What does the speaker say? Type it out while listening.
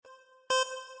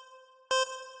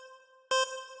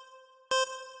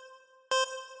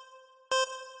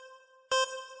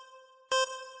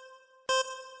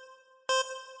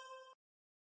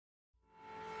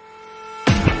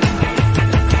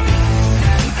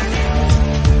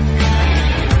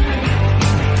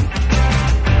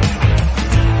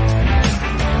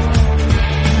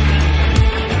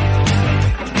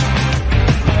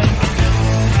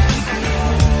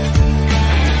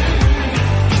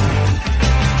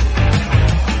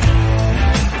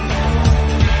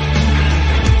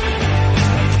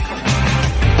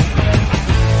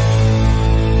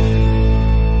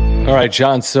All right,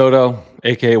 John Soto,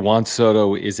 a.k.a. Juan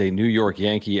Soto, is a New York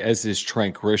Yankee, as is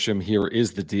Trent Grisham. Here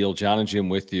is the deal. John and Jim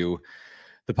with you.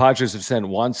 The Padres have sent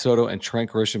Juan Soto and Trent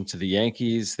Grisham to the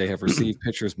Yankees. They have received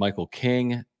pitchers Michael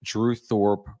King, Drew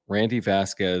Thorpe, Randy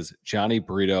Vasquez, Johnny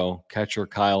Brito, catcher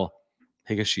Kyle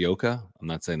Higashioka. I'm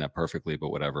not saying that perfectly,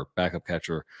 but whatever. Backup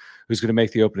catcher who's going to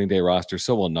make the opening day roster.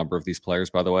 So will a number of these players,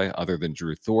 by the way, other than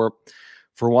Drew Thorpe.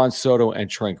 For Juan Soto and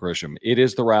Trent Grisham, it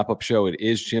is the wrap-up show. It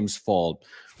is Jim's fault.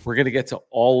 We're going to get to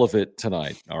all of it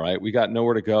tonight, all right? We got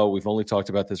nowhere to go. We've only talked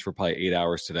about this for probably 8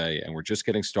 hours today, and we're just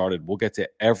getting started. We'll get to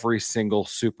every single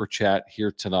super chat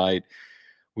here tonight.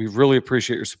 We really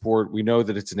appreciate your support. We know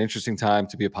that it's an interesting time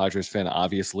to be a Padres fan.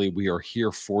 Obviously, we are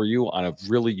here for you on a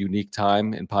really unique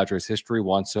time in Padres history.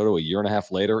 Juan Soto, a year and a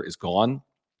half later, is gone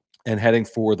and heading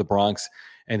for the Bronx,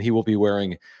 and he will be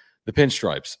wearing the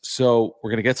pinstripes. So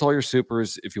we're going to get to all your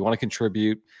supers. If you want to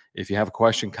contribute, if you have a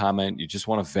question, comment, you just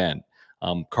want to vent.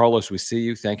 Carlos, we see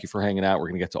you. Thank you for hanging out. We're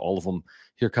going to get to all of them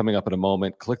here coming up in a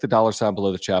moment. Click the $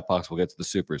 below the chat box. We'll get to the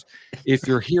supers. If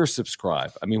you're here,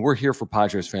 subscribe. I mean, we're here for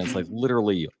Padres fans like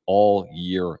literally all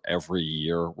year, every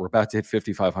year. We're about to hit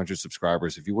 5,500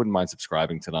 subscribers. If you wouldn't mind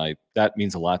subscribing tonight, that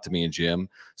means a lot to me and Jim.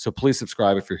 So please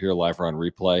subscribe if you're here live or on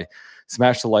replay.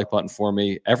 Smash the like button for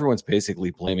me. Everyone's basically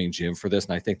blaming Jim for this,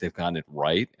 and I think they've gotten it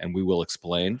right, and we will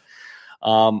explain.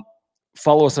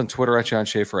 Follow us on Twitter at John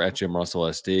Schaefer, at Jim Russell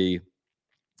SD.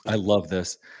 I love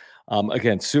this.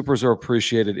 Again, supers are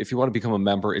appreciated. If you want to become a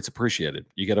member, it's appreciated.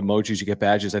 You get emojis, you get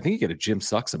badges. I think you get a Jim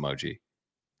Sucks emoji.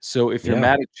 So if you're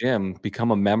mad at Jim,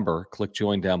 become a member. Click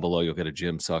join down below. You'll get a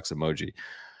Jim Sucks emoji.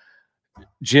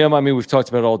 Jim, I mean, we've talked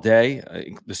about it all day.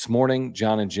 This morning,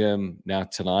 John and Jim, now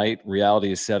tonight,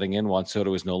 reality is setting in. Juan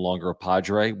Soto is no longer a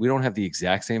Padre. We don't have the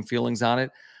exact same feelings on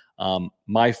it.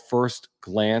 My first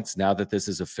glance, now that this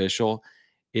is official,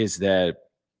 is that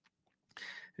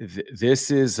this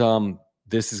is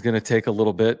going to take a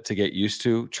little bit to get used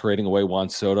to, trading away Juan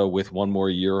Soto with one more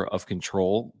year of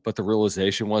control. But the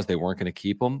realization was they weren't going to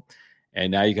keep him. And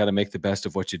now you got to make the best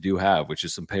of what you do have, which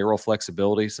is some payroll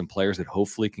flexibility, some players that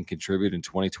hopefully can contribute in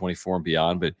 2024 and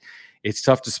beyond. But it's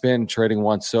tough to spin trading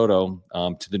Juan Soto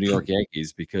to the New York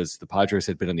Yankees because the Padres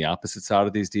had been on the opposite side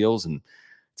of these deals. And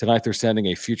tonight they're sending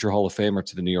a future Hall of Famer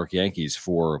to the New York Yankees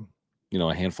for,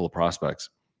 a handful of prospects.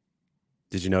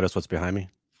 Did you notice what's behind me?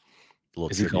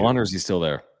 Is he gone or is he still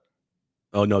there?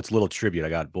 Oh, no, it's a little tribute. I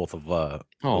got both of Juan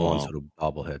Soto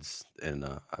bobbleheads in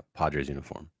a Padres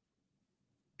uniform.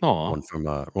 One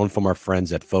from our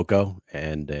friends at Foco,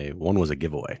 and one was a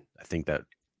giveaway. I think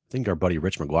our buddy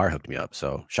Rich McGuire hooked me up.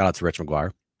 So shout out to Rich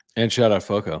McGuire. And shout out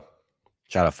Foco.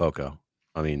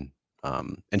 I mean,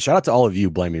 and shout out to all of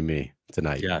you blaming me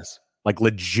tonight. Yes. Like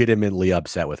legitimately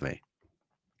upset with me.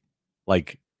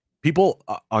 Like people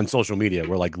on social media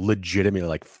were like legitimately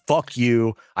like, fuck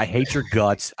you. I hate your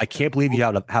guts. I can't believe you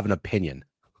have an opinion.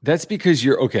 That's because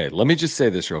you're okay. Let me just say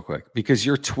this real quick because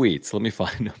your tweets, let me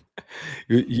find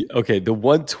them. Okay. The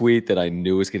one tweet that I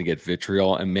knew was going to get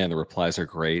vitriol, and man, the replies are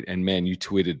great. And man, you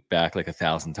tweeted back like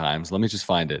 1,000 times. Let me just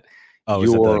find it. Oh,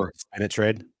 is it the spin it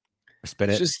trade? Or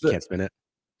spin it? Can't spin it.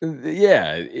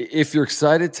 Yeah. If you're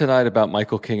excited tonight about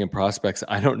Michael King and prospects,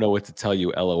 I don't know what to tell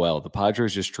you. LOL. The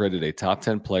Padres just traded a top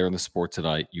 10 player in the sport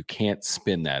tonight. You can't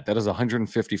spin that. That is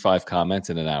 155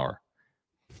 comments in an hour.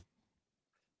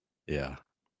 Yeah.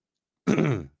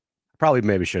 Probably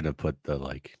maybe shouldn't have put the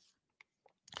like.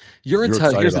 You're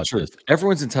entitled. Here's the truth.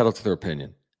 Everyone's entitled to their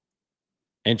opinion.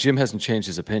 And Jim hasn't changed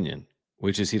his opinion,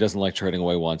 which is he doesn't like trading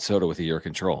away Juan Soto with a year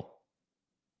control.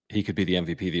 He could be the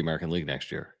MVP of the American League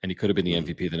next year, and he could have been the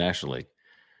MVP of the National League.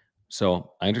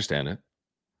 So I understand it.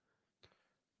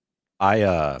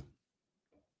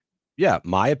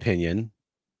 My opinion.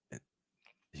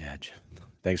 Yeah, Jim,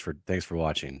 thanks for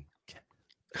watching.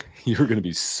 You're going to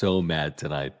be so mad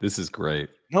tonight. This is great.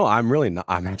 No, I'm really not.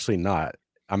 I'm actually not.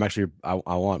 I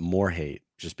want more hate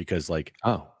just because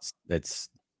that's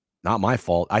not my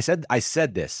fault. I said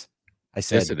this.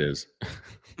 Yes, it is.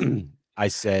 I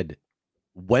said,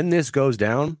 when this goes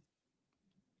down,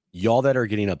 y'all that are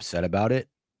getting upset about it,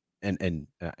 and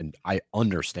I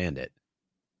understand it.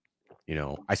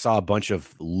 I saw a bunch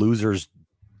of losers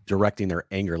directing their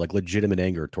anger, like legitimate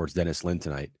anger towards Dennis Lin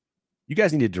tonight. You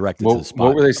guys need to direct it to the spot.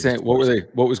 What were they saying? What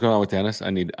was going on with Dennis?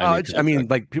 I mean,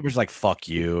 like people are just like, fuck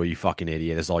you fucking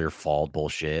idiot. It's all your fault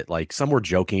bullshit. Like some were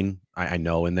joking, I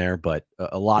know in there, but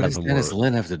a lot of them Dennis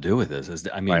Lin have to do with this?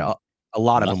 A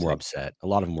lot of them were upset.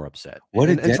 What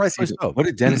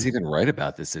did Dennis even write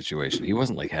about this situation? He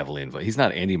wasn't like heavily involved. He's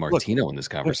not Andy Martino in this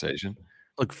conversation.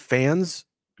 Look, fans,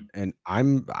 and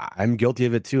I'm guilty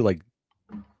of it too. Like,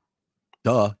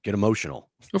 get emotional.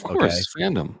 Of course,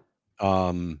 fandom.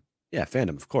 Yeah,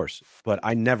 fandom, of course. But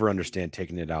I never understand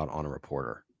taking it out on a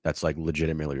reporter that's like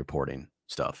legitimately reporting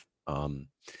stuff.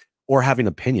 Or having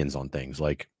opinions on things.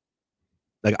 Like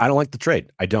I don't like the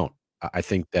trade. I don't. I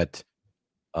think that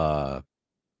uh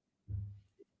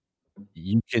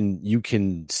you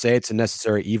can say it's a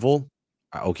necessary evil.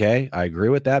 Okay, I agree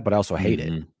with that, but I also hate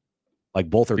it. Mhm. Like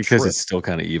both are Because true. it's still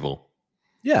kind of evil.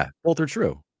 Yeah, both are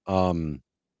true.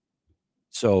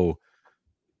 So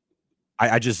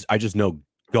I just know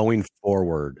going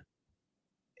forward,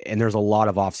 and there's a lot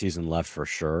of offseason left for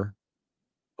sure,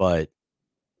 but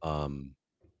um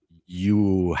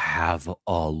you have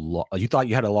a lot. You thought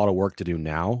you had a lot of work to do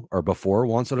now or before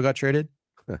Juan Soto got traded.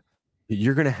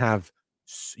 You're gonna have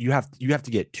you have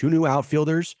to get 2 new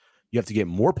outfielders. You have to get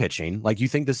more pitching. Like you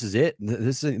think this is it?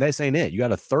 This ain't it. You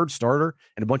got a third starter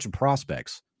and a bunch of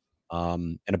prospects,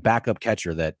 and a backup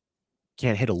catcher that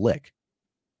can't hit a lick.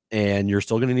 And you're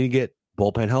still gonna need to get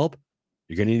bullpen help.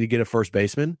 You're gonna need to get a first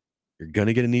baseman. You're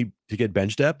gonna need to get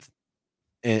bench depth.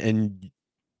 And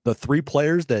the 3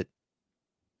 players that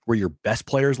were your best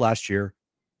players last year,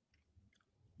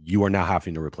 you are now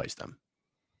having to replace them.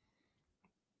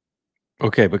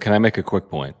 Okay, but can I make a quick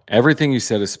point? Everything you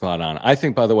said is spot on. I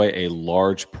think, by the way, a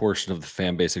large portion of the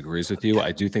fan base agrees with you.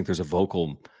 I do think there's a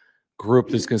vocal group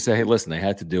that's going to say, hey, listen, they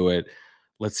had to do it.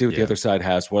 Let's see what the Yeah. other side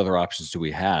has. What other options do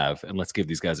we have? And let's give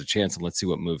these guys a chance and let's see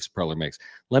what moves Preller makes.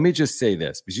 Let me just say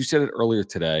this, because you said it earlier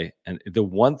today. And the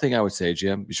one thing I would say,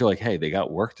 Jim, is you're like, hey, they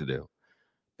got work to do,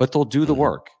 but they'll do the Mhm.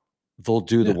 work. They'll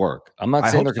do the Yeah. work. I'm not I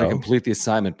saying hope they're going to so. complete the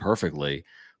assignment perfectly,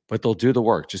 but they'll do the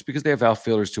work. Just because they have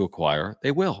outfielders to acquire,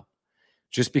 they will.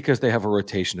 Just because they have a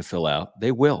rotation to fill out,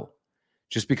 they will.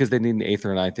 Just because they need an eighth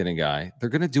or ninth inning guy, they're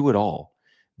going to do it all.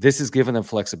 This has given them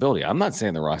flexibility. I'm not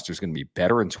saying the roster is going to be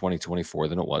better in 2024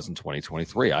 than it was in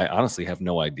 2023. I honestly have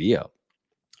no idea.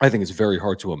 I think it's very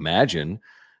hard to imagine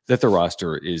that the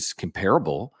roster is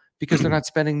comparable because they're not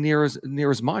spending near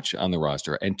as much on the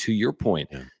roster. And to your point,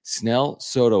 Yeah. Snell,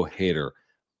 Soto, Hader,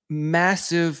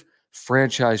 massive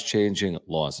franchise changing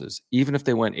losses, even if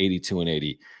they went 82 and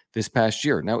 80 this past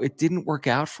year. Now, it didn't work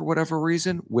out for whatever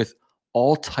reason with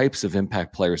all types of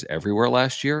impact players everywhere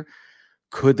last year.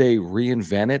 Could they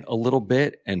reinvent it a little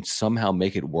bit and somehow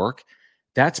make it work?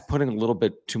 That's putting a little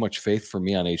bit too much faith for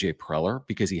me on AJ Preller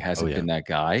because he Oh, hasn't yeah. been that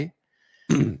guy.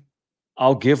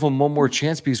 I'll give him one more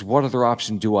chance because what other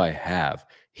option do I have?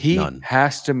 He None.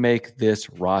 has to make this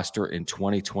roster in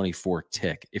 2024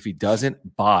 tick. If he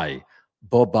doesn't, bye,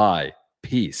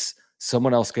 peace.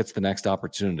 Someone else gets the next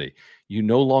opportunity. You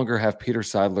no longer have Peter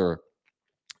Seidler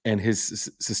and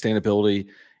his sustainability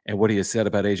and what he has said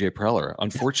about AJ Preller,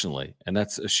 unfortunately. And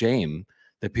that's a shame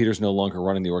that Peter's no longer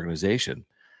running the organization.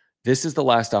 This is the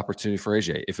last opportunity for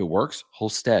AJ. If it works, he'll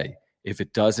stay. If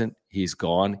it doesn't, he's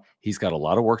gone. He's got a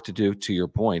lot of work to do. To your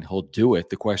point, he'll do it.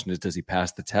 The question is, does he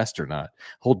pass the test or not?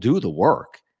 He'll do the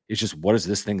work. It's just, what is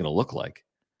this thing going to look like?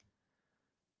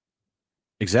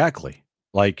 Exactly.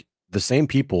 Like the same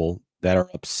people that are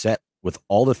upset with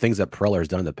all the things that Preller has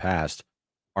done in the past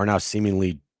are now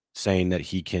seemingly saying that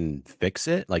he can fix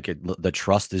it. Like the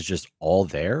trust is just all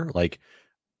there. Like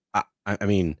I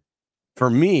mean, for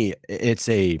me, it's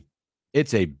a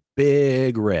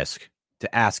big risk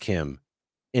to ask him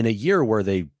in a year where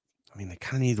they kind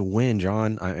of need to win,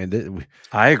 John. I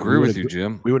We agree would with you, agree,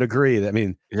 Jim. we would agree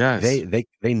that Yes.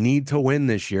 they need to win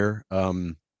this year.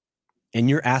 And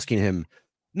you're asking him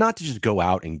not to just go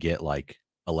out and get like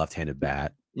a left-handed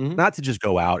bat, Mhm. not to just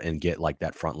go out and get like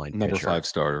that frontline Number pitcher. 5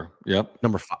 starter. Yep.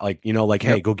 Number 5, hey,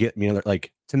 Yep. go get me another.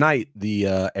 Like tonight, the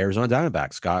Arizona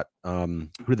Diamondbacks got who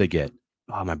did they get?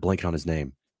 Oh, I'm blanking on his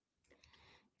name.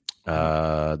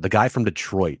 The guy from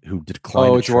Detroit who declined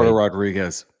Oh, to Eduardo trade,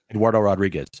 Rodriguez. Eduardo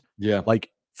Rodriguez. Yeah.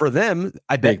 Like for them,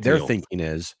 I Big bet their deal. thinking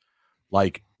is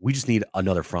like, we just need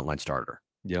another frontline starter,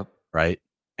 Yep. right?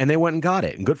 And they went and got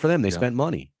it, and good for them. They Yep. spent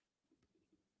money.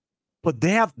 But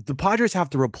the Padres have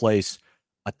to replace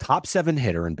a top 7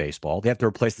 hitter in baseball. They have to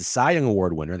replace the Cy Young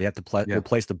Award winner. They have to Yeah.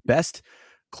 replace the best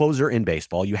closer in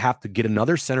baseball. You have to get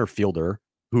another center fielder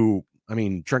who,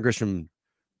 Trent Grisham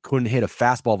couldn't hit a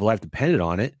fastball if life depended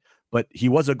on it, but he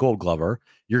was a Gold Glover.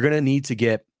 You're going to need to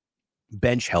get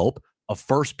bench help, a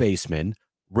first baseman,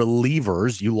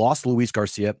 relievers. You lost Luis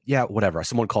Garcia. Yeah, whatever.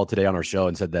 Someone called today on our show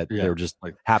and said that they Yeah. were just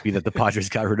Like, happy that the Padres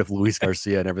got rid of Luis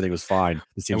Garcia and everything was fine. The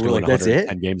and team's we're going to win like, that's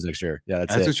 110 it? games next year. Yeah,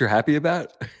 that's That's it. what you're happy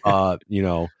about? You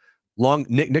know,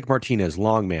 Nick Martinez,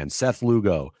 Longman, Seth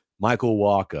Lugo, Michael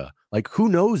Walker. Like, who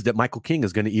knows that Michael King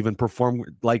is going to even perform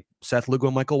like Seth Lugo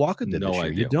and Michael Walker did this No year? You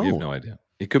idea. We have don't. no idea.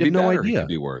 It could You be have no better. It could idea.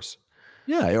 be worse.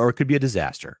 Yeah, or it could be a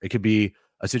disaster. It could be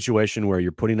a situation where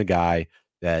you're putting a guy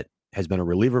that has been a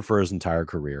reliever for his entire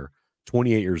career,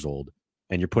 28 years old,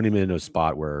 and you're putting him in a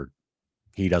spot where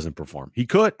he doesn't perform. He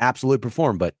could absolutely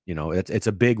perform, but it's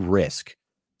a big risk.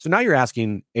 So now you're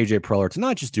asking AJ Preller to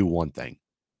not just do one thing.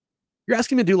 You're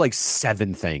asking him to do like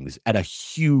 7 things at a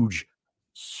huge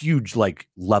like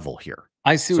level here.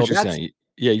 I see what you're saying.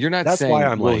 Yeah, you're not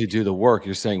saying will he do the work.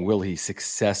 You're saying will he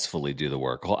successfully do the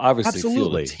work? Well, obviously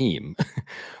field a team,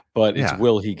 but it's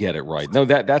will he get it right? No,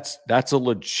 that's a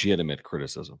legitimate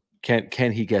criticism.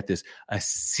 Can he get this a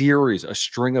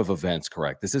string of events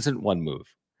correct? This isn't one move.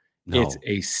 No. It's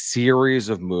a series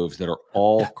of moves that are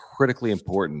all critically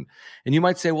important. And you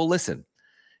might say, well, listen,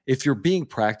 if you're being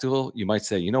practical, you might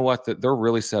say, you know what, they're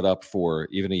really set up for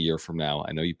even a year from now.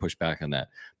 I know you push back on that,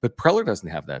 but Preller doesn't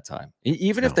have that time.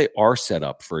 Even if they are set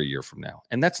up for a year from now,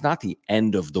 and that's not the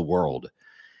end of the world.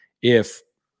 If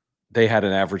they had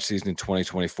an average season in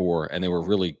 2024 and they were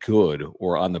really good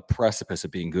or on the precipice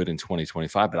of being good in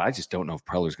 2025, but I just don't know if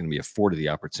Preller is going to be afforded the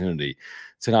opportunity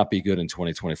to not be good in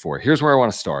 2024. Here's where I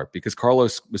want to start, because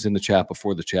Carlos was in the chat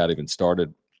before the chat even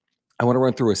started. I want to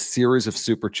run through a series of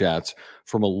super chats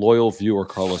from a loyal viewer,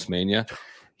 Carlos Mania.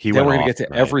 Then we're going to get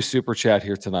to every super chat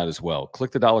here tonight as well. Click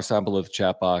the $ below the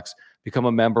chat box. Become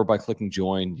a member by clicking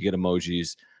join. You get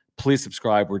emojis. Please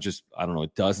subscribe. We're just, a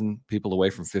dozen people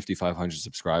away from 5,500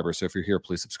 subscribers. So if you're here,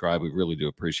 please subscribe. We really do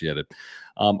appreciate it.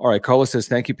 All right. Carlos says,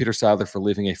 thank you, Peter Seidler, for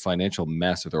leaving a financial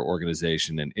mess with our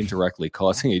organization and indirectly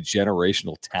causing a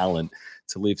generational talent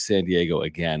to leave San Diego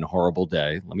again. Horrible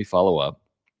day. Let me follow up.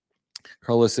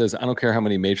 Carlos says, I don't care how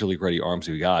many Major League ready arms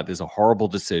we got. There's a horrible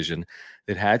decision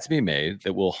that had to be made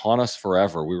that will haunt us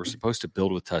forever. We were supposed to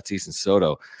build with Tatis and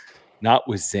Soto, not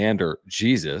with Xander.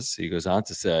 Jesus. He goes on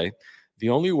to say, the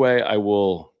only way I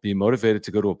will be motivated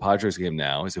to go to a Padres game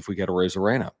now is if we get a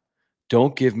Arozarena.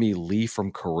 Don't give me Lee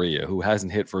from Korea, who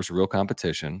hasn't hit versus real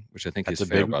competition, which I think is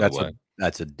fair, by the way.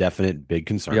 That's a definite big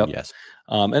concern, yes.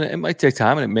 And it might take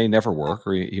time, and it may never work,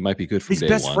 or he might be good from day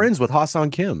one. He's best friends with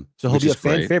Ha-Seong Kim, so he'll be a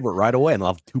fan favorite right away, and they'll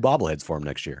have 2 bobbleheads for him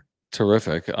next year.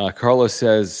 Terrific. Carlos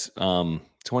says,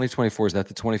 2024, is that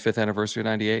the 25th anniversary of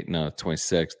 98? No,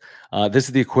 26th. This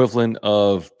is the equivalent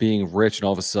of being rich, and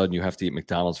all of a sudden you have to eat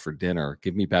McDonald's for dinner.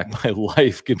 Give me back my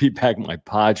life. Give me back my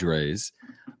Padres.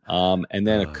 And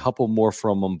then a couple more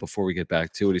from him before we get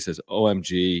back to it. He says,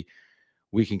 OMG,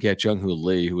 we can get Jung-Hoo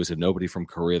Lee, who is a nobody from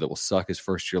Korea that will suck his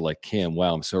first year like Kim.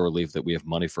 Wow, I'm so relieved that we have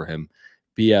money for him.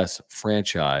 BS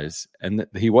franchise. And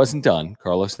he wasn't done.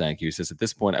 Carlos, thank you. He says, at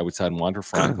this point, I would sign Wander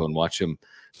Franco and watch him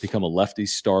become a lefty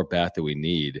star bat that we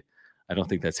need. I don't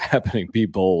think that's happening. Be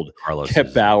bold. Carlos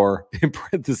Get Bauer, in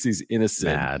parentheses,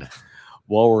 innocent. Mad.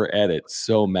 While we're at it,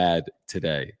 so mad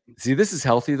today. See, this is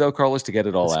healthy, though, Carlos, to get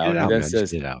it all out. He then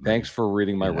says, thanks for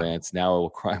reading my rants. Now I will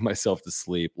cry myself to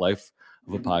sleep. Life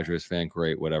of a Padres fan,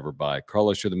 great, whatever, bye.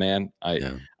 Carlos, you're the man.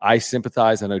 I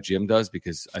sympathize. I know Jim does,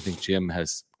 because I think Jim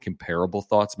has comparable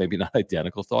thoughts, maybe not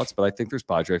identical thoughts, but I think there's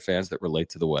Padre fans that relate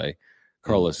to the way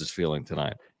Carlos is feeling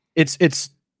tonight. It's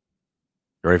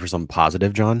ready for something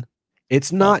positive, John?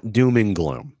 It's not doom and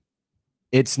gloom.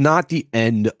 It's not the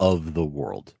end of the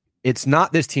world. It's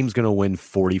not this team's going to win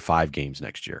 45 games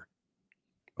next year.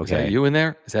 Okay. Is that you in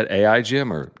there? Is that AI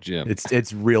Jim or Jim?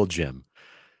 It's real Jim.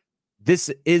 This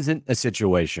isn't a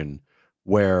situation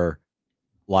where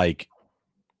Juan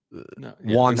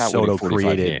Soto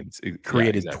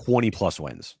created 20 plus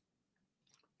wins.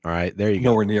 All right. There you go.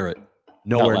 Nowhere near it.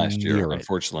 Nowhere last near year, it.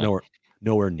 Unfortunately.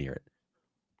 Nowhere near it.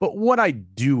 But what I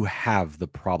do have the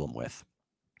problem with,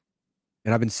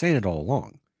 and I've been saying it all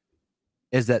along,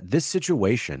 is that this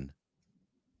situation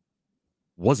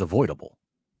was avoidable.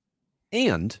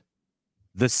 And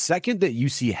the second that you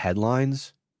see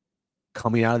headlines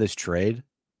coming out of this trade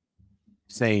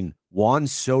saying Juan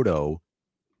Soto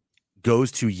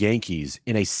goes to Yankees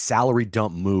in a salary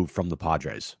dump move from the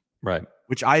Padres, right?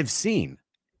 Which I've seen.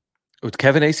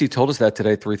 Kevin Acee told us that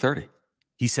today at 3:30.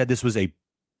 He said this was a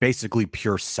basically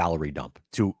pure salary dump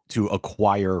to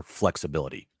acquire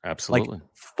flexibility. Absolutely.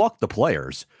 Fuck the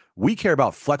players. We care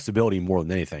about flexibility more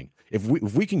than anything. If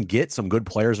we can get some good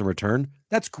players in return,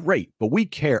 that's great. But we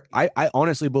care. I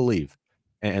honestly believe,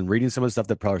 and reading some of the stuff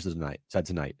that Preller said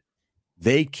tonight,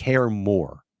 they care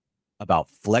more about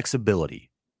flexibility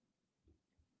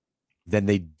than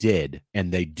they did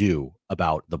and they do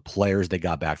about the players they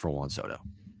got back from Juan Soto.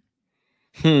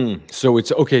 So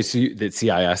it's okay. So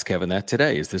I asked Kevin that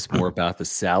today. Is this more about the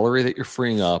salary that you're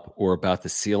freeing up or about the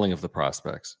ceiling of the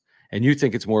prospects? And you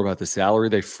think it's more about the salary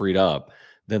they freed up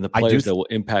than the players that will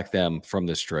impact them from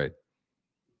this trade?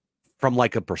 From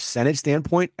like a percentage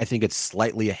standpoint, I think it's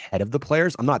slightly ahead of the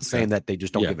players. I'm not saying that they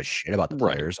just don't give a shit about the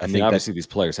players. I mean, obviously these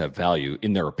players have value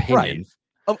in their opinion.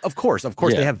 Right. Of course,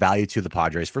 they have value to the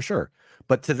Padres for sure.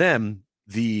 But to them,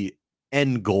 the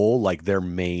end goal, like their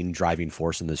main driving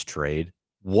force in this trade,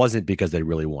 wasn't because they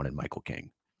really wanted Michael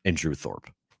King and Drew Thorpe.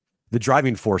 The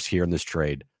driving force here in this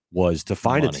trade was to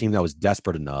find a team that was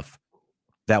desperate enough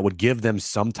that would give them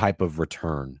some type of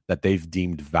return that they've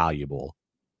deemed valuable.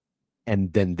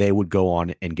 And then they would go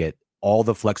on and get all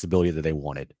the flexibility that they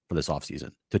wanted for this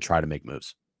offseason to try to make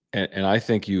moves. And I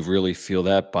think you really feel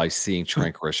that by seeing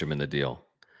Trent Grisham in the deal.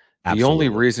 The Absolutely. only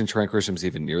reason Trent Grisham's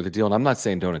even near the deal, and I'm not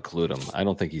saying don't include him. I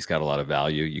don't think he's got a lot of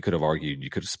value. You could have argued, you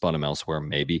could have spun him elsewhere,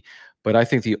 maybe. But I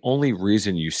think the only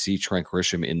reason you see Trent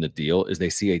Grisham in the deal is they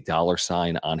see a dollar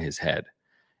sign on his head.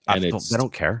 And they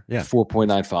don't care. Yeah.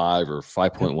 4.95 or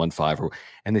 5.15.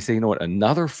 And they say, you know what?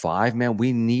 Another 5, man,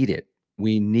 we need it.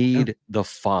 We need the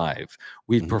 5.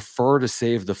 We'd prefer to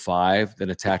save the 5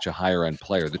 than attach a higher end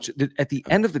player. At the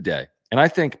end of the day, and I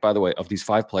think, by the way, of these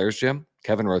 5 players, Jim,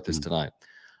 Kevin wrote this tonight.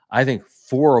 I think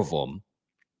 4 of them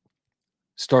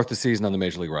start the season on the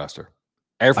Major League roster.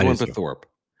 Everyone but Thorpe.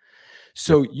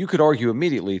 So you could argue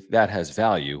immediately that has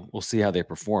value. We'll see how they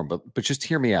perform. But just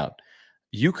hear me out.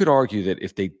 You could argue that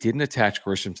if they didn't attach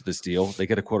Grisham to this deal, they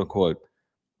get a quote-unquote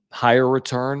higher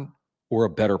return or a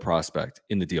better prospect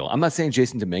in the deal. I'm not saying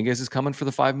Jason Dominguez is coming for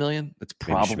the $5 million. That's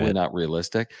probably not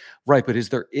realistic. Right, but is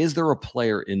there a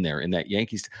player in there in that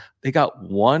Yankees? They got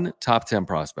one top 10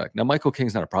 prospect. Now, Michael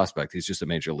King's not a prospect. He's just a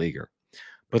major leaguer.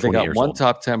 But they got one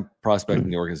top 10 prospect in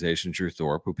the organization, Drew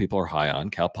Thorpe, who people are high on,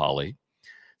 Cal Poly,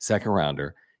 second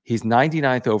rounder. He's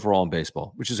 99th overall in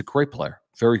baseball, which is a great player,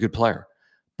 very good player.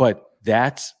 But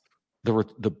that's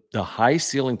the high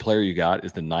ceiling player you got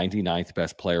is the 99th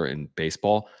best player in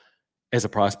baseball as a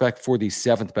prospect for the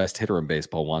 7th best hitter in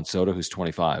baseball, Juan Soto, who's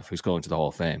 25, who's going to the Hall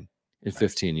of Fame in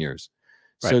 15 years.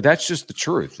 So that's just the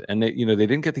truth. And they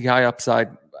didn't get the high upside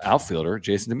outfielder,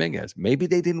 Jason Dominguez. Maybe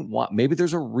they didn't want, maybe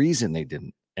there's a reason they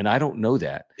didn't. And I don't know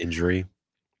that. Injury.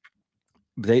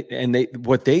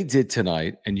 What they did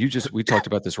tonight, and we talked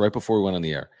about this right before we went on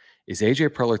the air, is AJ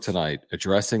Preller tonight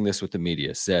addressing this with the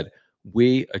media said,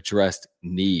 we addressed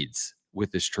needs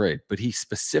with this trade, but he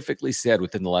specifically said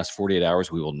within the last 48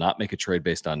 hours, we will not make a trade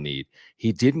based on need.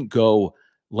 He didn't go,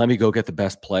 let me go get the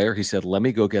best player. He said, let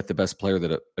me go get the best player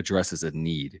that addresses a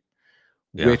need,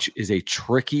 which is a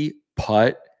tricky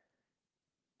putt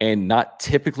and not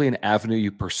typically an avenue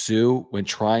you pursue when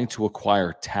trying to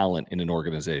acquire talent in an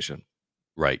organization.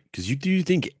 Right. Because do you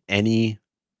think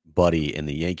anybody in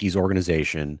the Yankees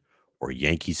organization or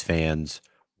Yankees fans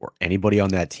or anybody on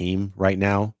that team right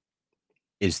now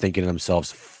is thinking to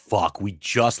themselves, fuck, we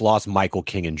just lost Michael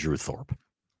King and Drew Thorpe?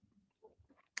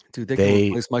 Dude, they can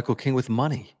replace Michael King with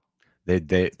money.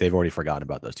 They've already forgotten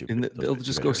about those two. And they'll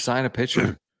just go sign a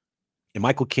pitcher. And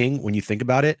Michael King, when you think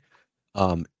about it,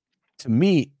 to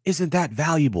me, isn't that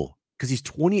valuable? Because he's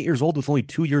 28 years old with only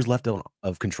 2 years left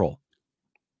of control.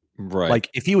 Right. Like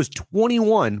if he was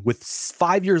 21 with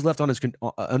 5 years left on his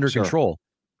under control,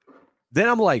 then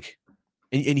I'm like,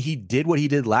 and he did what he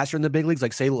did last year in the big leagues.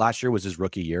 Like say last year was his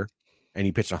rookie year and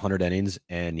he pitched 100 innings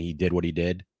and he did what he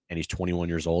did and he's 21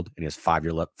 years old and he has 5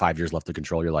 years left to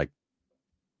control. You're like,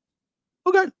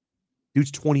 okay,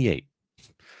 dude's 28.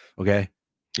 Okay.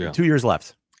 Yeah. 2 years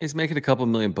left. He's making a couple $1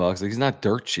 million. Like he's not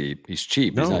dirt cheap. He's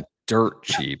cheap. No. He's not dirt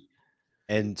cheap.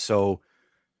 And so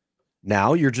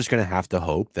now you're just going to have to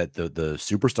hope that the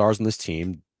superstars in this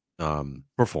team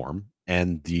perform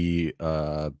and the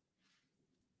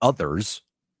others,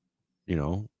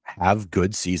 have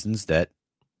good seasons that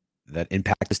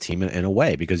impact this team in a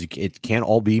way, because it can't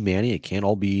all be Manny. It can't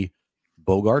all be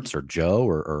Bogarts or Joe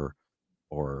or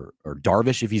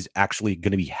Darvish if he's actually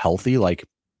going to be healthy. Like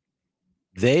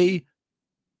they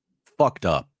fucked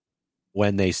up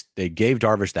when they gave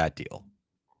Darvish that deal,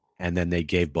 and then they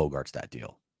gave Bogarts that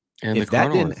deal, and if the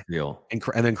Cronenworth deal,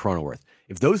 and then Cronenworth.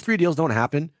 If those 3 deals don't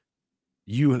happen,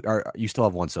 you still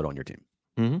have Juan Soto on your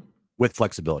team with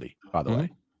flexibility. By the way,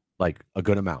 like a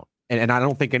good amount. And I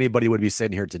don't think anybody would be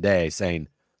sitting here today saying,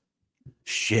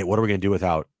 "Shit, what are we going to do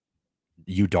without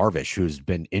you, Darvish, who's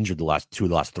been injured the last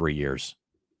 3 years,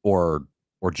 or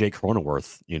Jake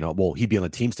Cronenworth? Well, he'd be on the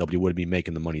team still, but he wouldn't be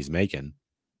making the money he's making."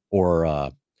 Or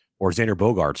Xander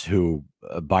Bogaerts, who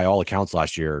by all accounts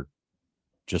last year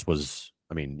just was,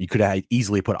 I mean, you could have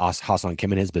easily put Hassan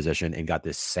Kim in his position and got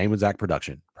this same exact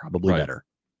production, probably better.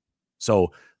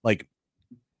 So like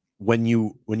when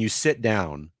you sit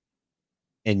down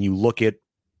and you look at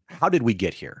how did we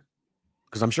get here?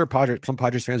 Because I'm sure some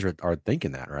Padres fans are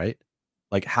thinking that, right?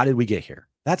 Like, how did we get here?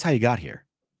 That's how you got here.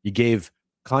 You gave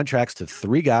contracts to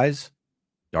 3 guys,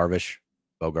 Darvish,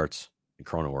 Bogaerts, and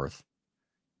Cronenworth,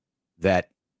 that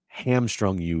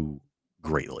hamstrung you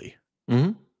greatly.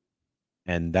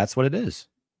 And that's what it is.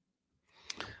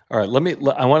 All right,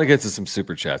 I want to get to some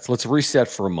super chats. Let's reset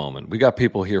for a moment. We got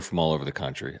people here from all over the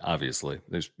country, obviously.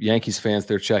 There's Yankees fans,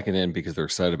 they're checking in because they're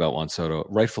excited about Juan Soto.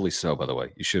 Rightfully so, by the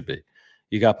way. You should be.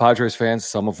 You got Padres fans,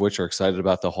 some of which are excited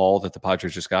about the haul that the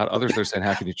Padres just got. Others are saying,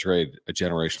 how can you trade a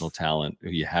generational talent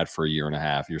who you had for a year and a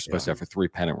half? You're supposed to have for 3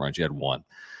 pennant runs. You had 1.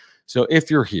 So if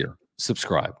you're here,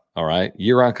 subscribe, all right?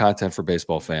 Year-round content for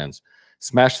baseball fans.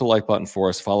 Smash the like button for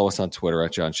us. Follow us on Twitter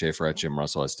at John Schaefer, at Jim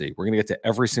Russell SD. We're going to get to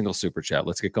every single super chat.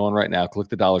 Let's get going right now. Click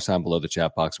the $ below the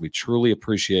chat box. We truly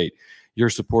appreciate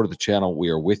your support of the channel. We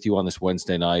are with you on this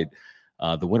Wednesday night.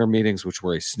 The winter meetings, which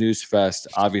were a snooze fest,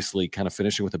 obviously kind of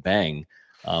finishing with a bang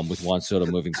with Juan Soto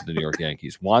moving to the New York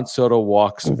Yankees. Juan Soto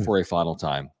walks for a final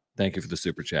time. Thank you for the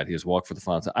super chat. He has walked for the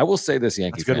final time. I will say this,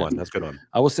 Yankee fans. That's a good one.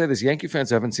 I will say this, Yankee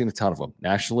fans haven't seen a ton of them.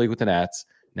 National League with the Nats,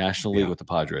 National League with the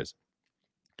Padres.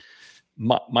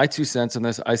 My 2 cents on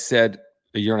this, I said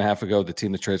a year and a half ago, the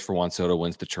team that trades for Juan Soto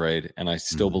wins the trade, and I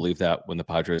still believe that when the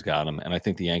Padres got him. And I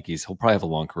think the Yankees, he'll probably have a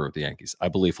long career with the Yankees. I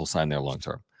believe he'll sign there long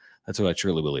term. That's what I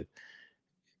truly believe.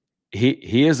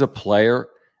 He is a player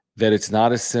that it's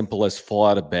not as simple as fall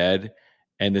out of bed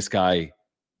and this guy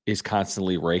is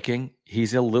constantly raking.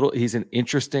 He's an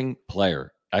interesting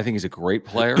player. I think he's a great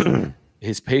player.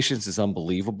 His patience is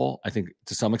unbelievable. I think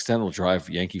to some extent it'll drive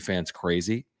Yankee fans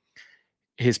crazy.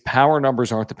 His power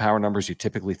numbers aren't the power numbers you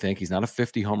typically think. He's not a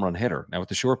 50 home run hitter. Now with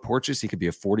the short porches, he could be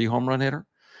a 40 home run hitter,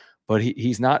 but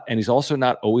he's not, and he's also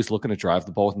not always looking to drive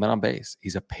the ball with men on base.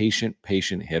 He's a patient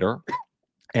hitter.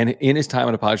 And in his time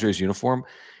in a Padres uniform,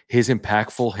 his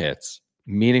impactful hits,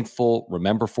 meaningful,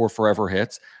 remember for forever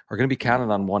hits are going to be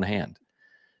counted on one hand.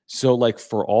 So like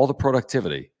for all the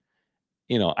productivity,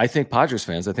 I think Padres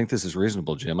fans, I think this is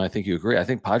reasonable, Jim. I think you agree. I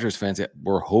think Padres fans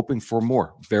were hoping for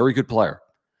more. Very good player.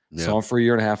 Yeah. Saw him for a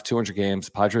year and a half, 200 games.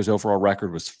 Padres' overall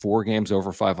record was 4 games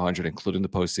over 500, including the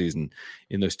postseason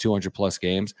in those 200-plus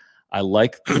games. I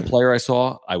like the player I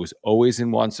saw. I was always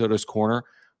in Juan Soto's corner.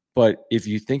 But if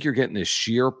you think you're getting this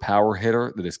sheer power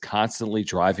hitter that is constantly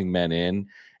driving men in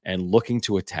and looking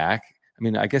to attack, I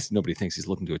mean, I guess nobody thinks he's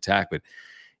looking to attack, but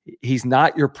he's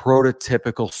not your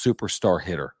prototypical superstar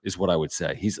hitter, is what I would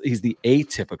say. He's the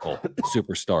atypical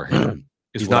superstar hitter.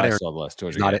 Is what I saw the last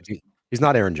 200 games. He's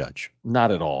not Aaron Judge.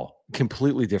 Not at all.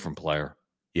 Completely different player.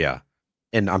 Yeah.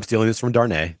 And I'm stealing this from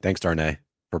Darnay. Thanks, Darnay,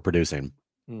 for producing.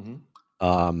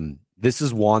 This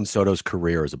is Juan Soto's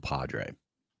career as a Padre.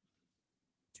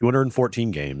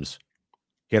 214 games.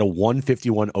 He had a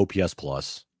 151 OPS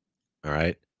plus. All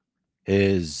right.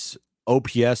 His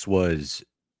OPS was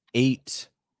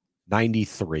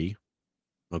 893.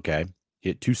 Okay. He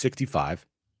hit 265.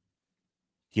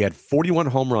 He had 41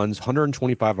 home runs,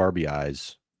 125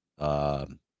 RBIs,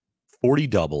 40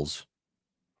 doubles,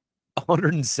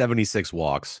 176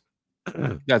 walks.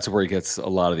 That's where he gets a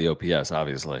lot of the OPS,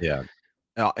 obviously. Yeah.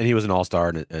 And he was an all-star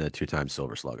and a 2-time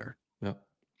Silver Slugger. Yep.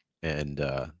 And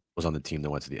was on the team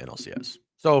that went to the NLCS.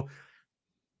 So,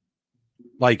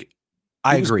 like,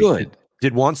 I agree. Good.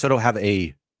 Did Juan Soto have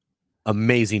a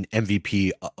amazing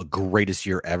MVP, a greatest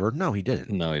year ever? No, he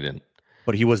didn't. No, he didn't.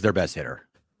 But he was their best hitter.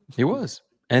 He was.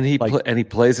 And he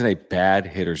plays in a bad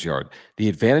hitter's yard. The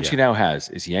advantage he now has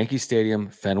is Yankee Stadium,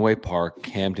 Fenway Park,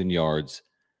 Camden Yards,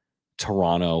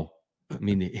 Toronto. I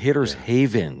mean, hitters'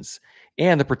 havens,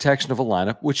 and the protection of a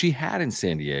lineup, which he had in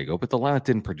San Diego, but the lineup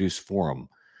didn't produce for him.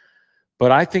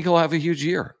 But I think he'll have a huge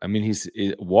year. I mean, he's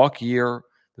a walk year.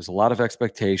 There's a lot of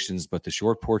expectations, but the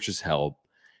short porches help.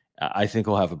 I think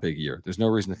he'll have a big year. There's no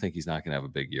reason to think he's not going to have a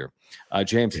big year.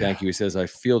 James, thank you. He says, I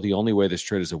feel the only way this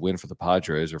trade is a win for the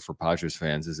Padres or for Padres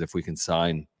fans is if we can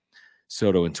sign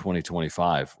Soto in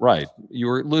 2025. Right. You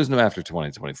were losing him after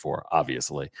 2024,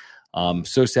 obviously.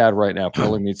 So sad right now.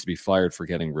 Preller needs to be fired for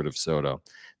getting rid of Soto.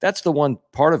 That's the one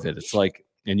part of it. It's like,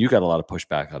 and you got a lot of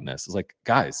pushback on this. It's like,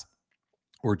 guys,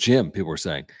 or Jim, people were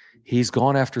saying, he's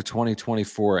gone after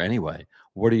 2024 anyway.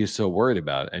 What are you so worried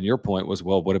about? And your point was,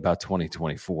 well, what about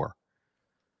 2024?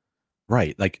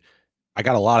 Right. Like, I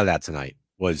got a lot of that tonight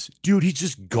was, dude, he's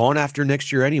just gone after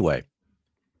next year anyway.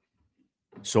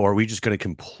 So are we just going to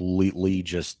completely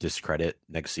just discredit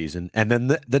next season? And then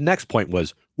the next point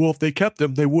was, well, if they kept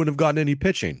him, they wouldn't have gotten any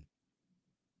pitching.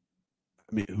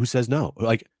 I mean, who says no?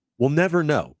 Like, we'll never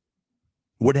know.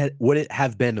 Would it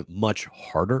have been much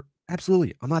harder?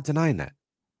 Absolutely. I'm not denying that.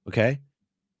 Okay.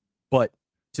 But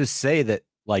to say that,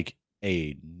 like,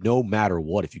 no matter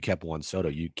what, if you kept Juan Soto,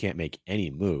 you can't make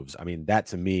any moves. I mean, that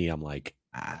to me, I'm like,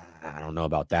 I don't know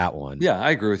about that one. Yeah,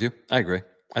 I agree with you. I agree.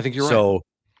 I think you're right. So,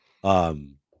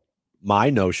 my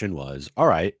notion was, all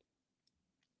right,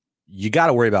 you got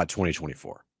to worry about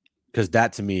 2024 because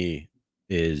that to me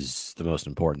is the most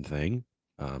important thing.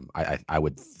 I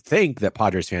would think that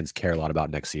Padres fans care a lot about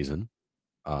next season,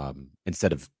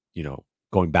 instead of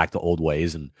going back to old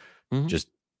ways and just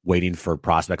waiting for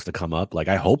prospects to come up. Like,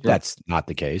 I hope that's not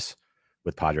the case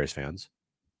with Padres fans.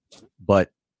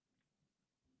 But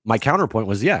my counterpoint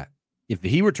was, if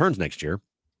he returns next year,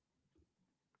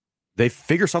 they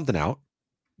figure something out,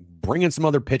 bring in some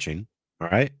other pitching. All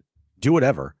right, do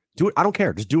whatever. Do it. I don't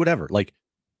care. Just do whatever. Like,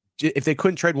 if they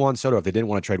couldn't trade Juan Soto, if they didn't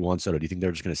want to trade Juan Soto, do you think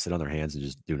they're just going to sit on their hands and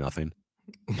just do nothing?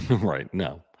 Right.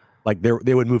 No. Like,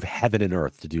 they would move heaven and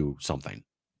earth to do something.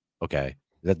 Okay,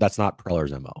 that's not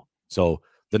Preller's MO. So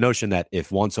the notion that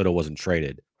if Juan Soto wasn't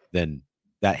traded, then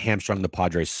that hamstrung the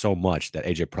Padres so much that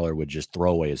AJ Preller would just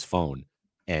throw away his phone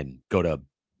and go to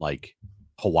like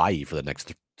Hawaii for the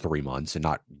next 3 months and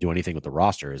not do anything with the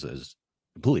roster is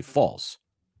completely false.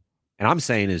 And I'm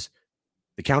saying is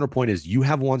the counterpoint is you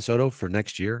have Juan Soto for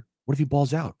next year. What if he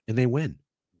balls out and they win?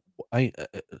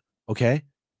 Okay.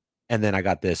 And then I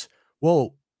got this.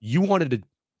 Well, you wanted to.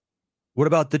 What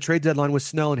about the trade deadline with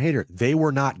Snell and Hader? They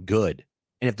were not good.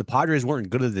 And if the Padres weren't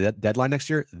good at the deadline next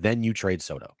year, then you trade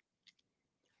Soto.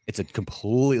 It's a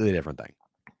completely different thing.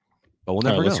 But we'll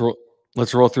never know.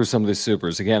 Let's roll through some of these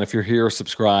supers. Again, if you're here,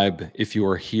 subscribe. If you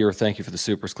are here, thank you for the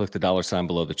supers. Click the $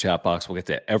 below the chat box. We'll get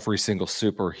to every single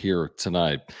super here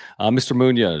tonight. Mr.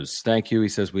 Munoz, thank you. He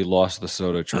says we lost the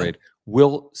Soto trade.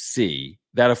 We'll see.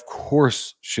 That, of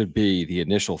course, should be the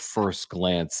initial first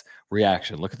glance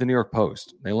reaction. Look at the New York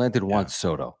Post. They landed Juan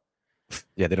Soto.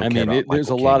 Yeah, they don't care about there's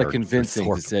a Michael lot King of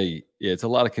convincing to say, it's a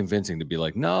lot of convincing to be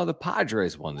like, no, the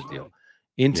Padres won the deal.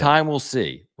 In time, we'll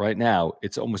see. Right now,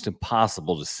 it's almost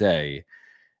impossible to say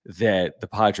that the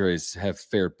Padres have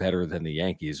fared better than the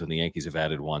Yankees when the Yankees have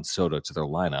added Juan Soto to their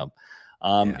lineup.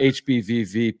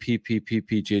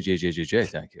 HBVVPPPPJJJJ,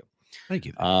 thank you. Thank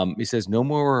you. He says, no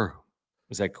more,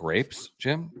 was that grapes,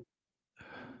 Jim?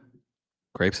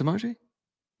 Grapes emoji?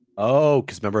 Oh,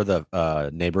 because remember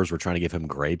the neighbors were trying to give him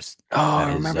grapes. Oh,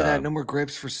 I remember that. No more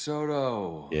grapes for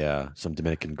Soto. Yeah, some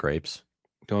Dominican grapes.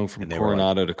 Going from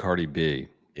Coronado to Cardi B.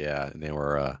 Yeah, and they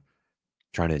were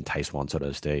trying to entice Juan Soto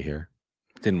to stay here.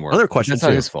 Didn't work. Another question. That's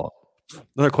not his fault.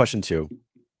 Another question too.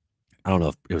 I don't know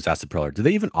if it was asked to Preller. Did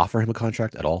they even offer him a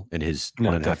contract at all in his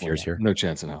 1.5 years here? No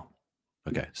chance in hell.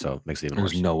 Okay, so it makes it even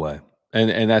worse. There's no way.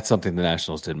 And that's something the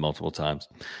Nationals did multiple times.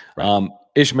 Right.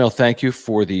 Ishmael, thank you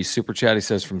for the super chat. He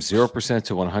says, from 0%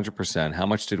 to 100%, how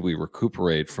much did we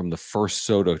recuperate from the first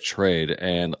Soto trade?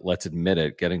 And let's admit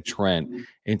it, getting Trent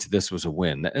into this was a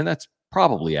win. And that's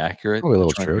probably accurate. Probably a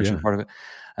little true, yeah. Part of it.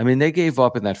 I mean, they gave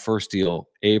up in that first deal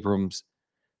Abrams,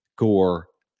 Gore,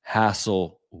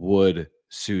 Hassel, Wood,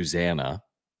 Susanna,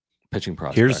 pitching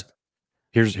prospect.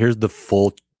 Here's the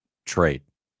full trade.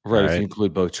 Right, if you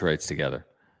include both trades together.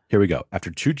 Here we go.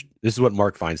 This is what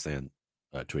Mark Feinstein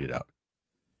tweeted out.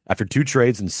 After 2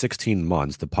 trades in 16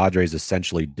 months, the Padres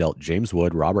essentially dealt James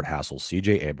Wood, Robert Hassel,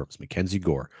 C.J. Abrams, Mackenzie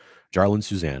Gore, Jarlin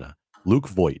Susanna, Luke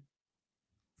Voigt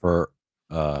for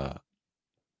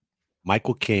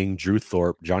Michael King, Drew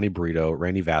Thorpe, Johnny Brito,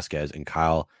 Randy Vasquez, and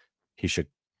Kyle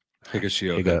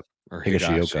Higashioka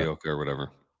or whatever.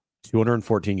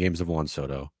 214 games of Juan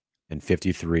Soto and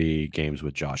 53 games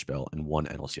with Josh Bell and 1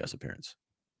 NLCS appearance.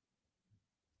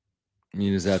 I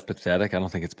mean, is that pathetic? I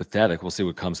don't think it's pathetic. We'll see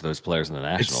what comes to those players in the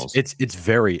Nationals. It's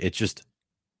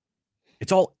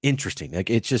all interesting. Like,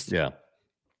 it's just,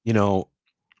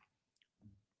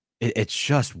 it's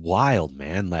just wild,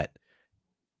 man.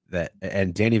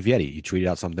 And Danny Vietti, he tweeted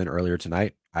out something earlier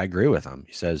tonight. I agree with him.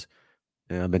 He says,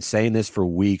 I've been saying this for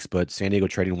weeks, but San Diego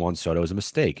trading Juan Soto is a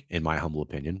mistake, in my humble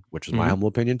opinion, which is my humble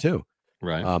opinion too.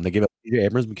 Right. They gave up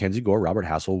Abrams, Mackenzie Gore, Robert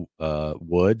Hassel,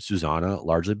 Wood, Susanna,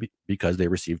 largely because they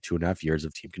received 2.5 years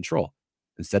of team control.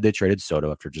 Instead, they traded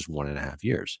Soto after just 1.5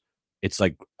 years. It's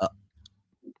like,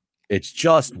 it's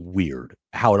just weird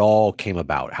how it all came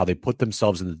about, how they put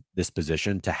themselves in this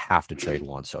position to have to trade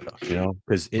Juan Soto,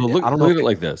 because I don't know. Look at it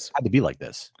like this. It had to be like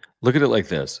this. Look at it like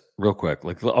this, real quick.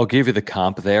 Like, I'll give you the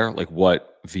comp there, like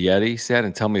what Vietti said,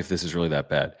 and tell me if this is really that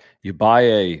bad. You buy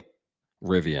a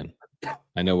Rivian.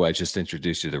 I know I just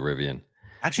introduced you to Rivian.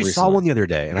 I actually saw one the other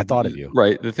day, and I thought of you.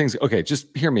 Right. The thing's okay. Just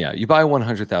hear me out. You buy a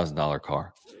 $100,000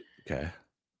 car. Okay.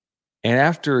 And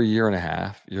after a year and a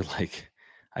half, you're like,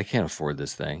 I can't afford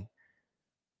this thing.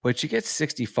 But you get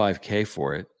 $65K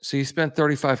for it. So you spend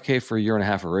 $35K for a year and a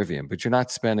half of Rivian, but you're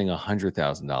not spending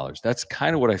 $100,000. That's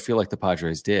kind of what I feel like the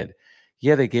Padres did.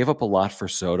 Yeah, they gave up a lot for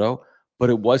Soto,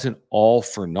 but it wasn't all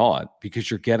for naught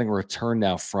because you're getting a return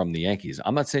now from the Yankees.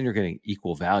 I'm not saying you're getting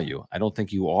equal value. I don't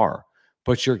think you are,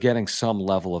 but you're getting some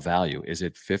level of value. Is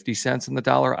it 50 cents on the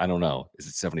dollar? I don't know. Is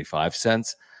it 75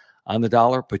 cents on the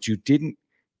dollar? But you didn't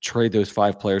trade those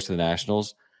 5 players to the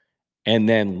Nationals and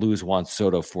then lose Juan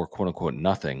Soto for quote unquote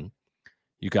nothing.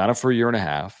 You got him for a year and a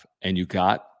half, and you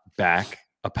got back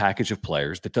a package of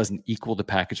players that doesn't equal the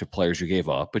package of players you gave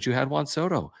up, but you had Juan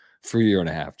Soto for a year and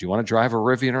a half. Do you want to drive a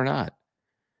Rivian or not?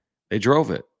 They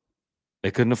drove it.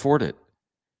 They couldn't afford it.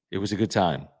 It was a good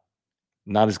time.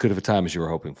 Not as good of a time as you were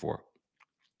hoping for.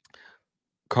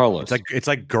 Carlos. It's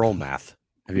like girl math.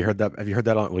 Have you heard that? Have you heard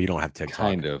that on? Well, you don't have TikTok.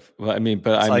 Kind of. Well, I mean,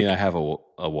 I have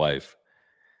a wife.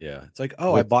 Yeah. It's like,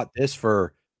 I bought this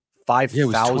for $5,000. Yeah, it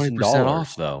was 20%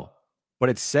 off though. But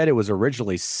it said it was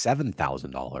originally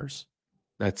 $7,000.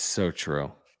 That's so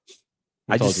true.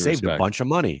 I just saved a bunch of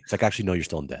money. It's like, actually, no, you're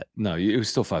still in debt. No, it was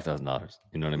still $5,000.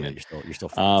 You know what I mean? You're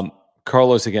still.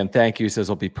 Carlos, again, thank you. He says,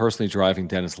 I'll be personally driving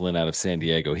Dennis Lynn out of San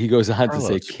Diego. He goes on to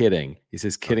say, kidding. He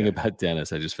says, kidding about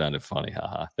Dennis. I just found it funny.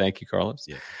 Haha. Thank you, Carlos.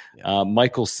 Yeah.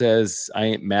 Michael says, I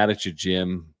ain't mad at you,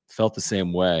 Jim. Felt the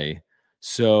same way.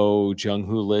 So,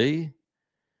 Jung-Hoo Lee?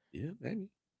 Yeah, maybe.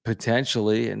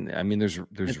 Potentially. And I mean, there's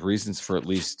reasons for at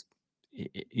least,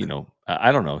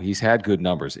 I don't know. He's had good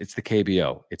numbers. It's the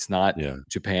KBO. It's not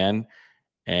Japan.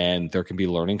 And there can be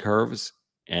learning curves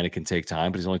and it can take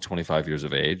time, but he's only 25 years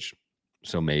of age.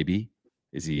 So maybe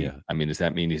is he? Yeah. I mean, does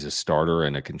that mean he's a starter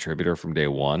and a contributor from day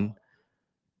one?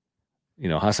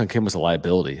 Ha-Seong Kim was a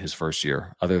liability his first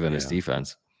year, other than his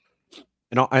defense.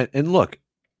 And look,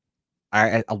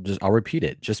 I'll repeat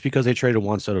it. Just because they traded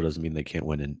Juan Soto doesn't mean they can't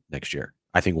win in next year.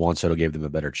 I think Juan Soto gave them a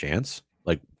better chance,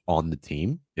 like on the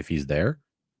team if he's there.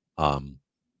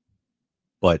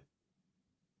 But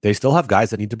they still have guys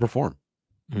that need to perform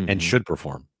and should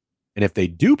perform. And if they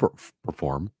do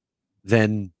perform,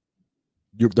 then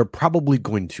they're probably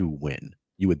going to win.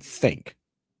 You would think,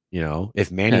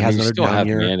 if Manny has another down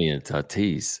year, Manny and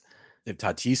Tatis. If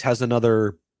Tatis has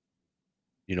another,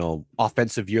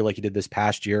 offensive year like he did this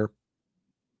past year,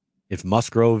 if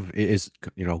Musgrove is,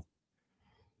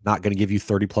 not going to give you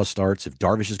 30 plus starts, if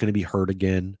Darvish is going to be hurt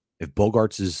again, if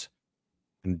Bogarts is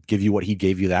going to give you what he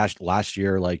gave you last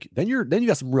year, then you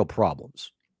got some real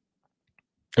problems.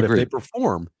 But if they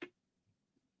perform,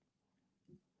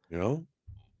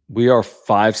 we are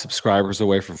 5 subscribers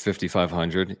away from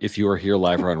 5,500. If you are here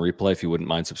live or on replay, if you wouldn't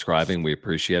mind subscribing, we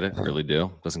appreciate it. Really do.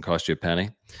 Doesn't cost you a penny.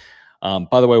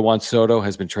 By the way, Juan Soto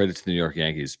has been traded to the New York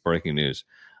Yankees. Breaking news.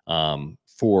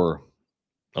 For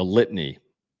a litany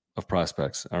of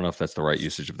prospects. I don't know if that's the right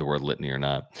usage of the word litany or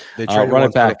not. They traded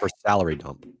Juan Soto for salary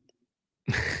dump.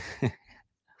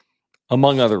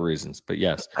 Among other reasons, but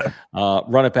yes.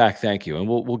 Run it back, thank you. And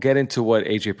we'll get into what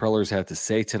AJ Preller's had to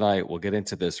say tonight. We'll get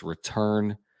into this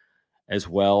return as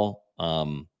well.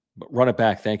 But run it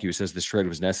back, thank you. He says this trade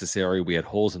was necessary. We had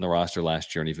holes in the roster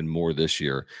last year and even more this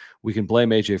year. We can blame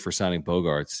AJ for signing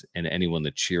Bogarts and anyone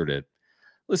that cheered it.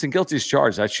 Listen, guilty as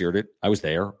charged. I cheered it. I was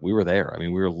there. We were there. I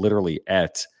mean, we were literally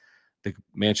at the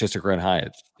Manchester Grand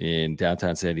Hyatt in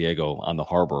downtown San Diego on the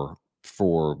harbor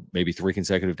for maybe 3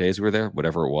 consecutive days. We were there,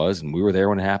 whatever it was, and we were there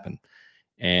when it happened.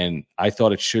 And I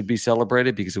thought it should be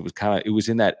celebrated because it was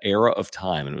in that era of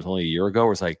time, and it was only a year ago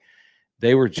where it's like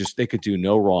they could do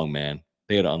no wrong, man.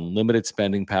 They had unlimited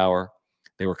spending power.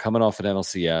 They were coming off an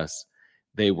NLCS.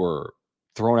 They were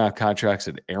throwing out contracts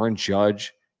at Aaron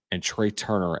Judge and Trey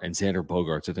Turner and Xander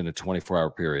Bogaerts within a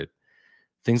 24-hour period.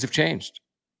 Things have changed.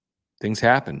 Things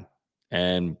happen.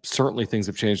 And certainly things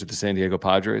have changed with the San Diego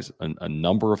Padres. A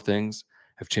number of things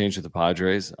have changed with the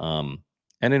Padres. And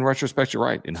in retrospect, you're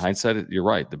right. In hindsight, you're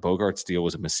right. The Bogaerts deal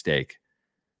was a mistake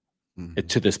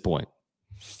to this point.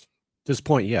 This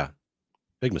point, yeah.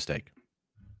 Big mistake.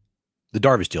 The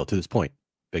Darvish deal, to this point,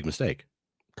 big mistake.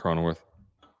 Cronenworth,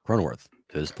 to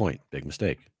this point, big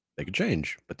mistake. They could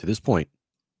change, but to this point,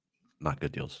 not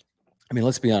good deals. I mean,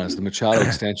 let's be honest. The Machado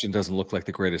extension doesn't look like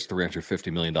the greatest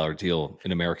 $350 million deal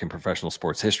in American professional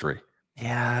sports history.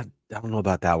 Yeah, I don't know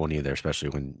about that one either, especially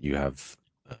when you have,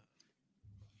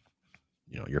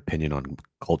 your opinion on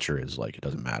culture is like it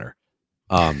doesn't matter.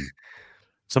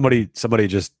 Somebody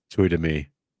just tweeted me.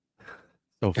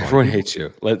 So funny. Everyone hates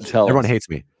you. Everyone hates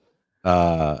me.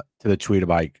 To the tweet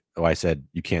about, I said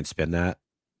you can't spin that.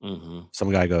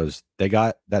 Some guy goes, they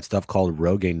got that stuff called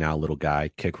Rogaine now, little guy.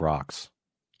 Kick rocks.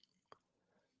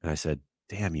 And I said,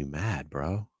 damn, you mad,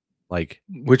 bro? Like,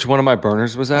 which one of my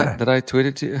burners was that I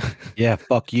tweeted to you? Yeah,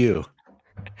 fuck you.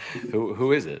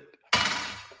 Who is it?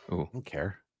 Ooh, I don't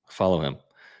care. Follow him.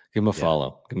 Give him a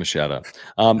follow. Give him a shout out.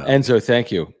 Enzo,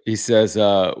 thank you. He says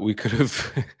we could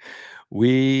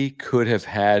have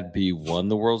had B won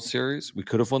the World Series. We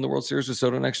could have won the World Series with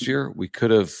Soto next year. We could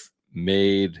have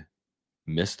missed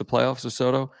the playoffs with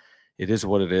Soto. It is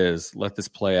what it is. Let this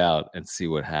play out and see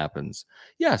what happens.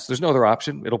 Yes, there's no other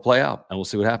option. It'll play out, and we'll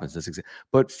see what happens.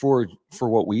 But for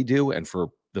what we do and for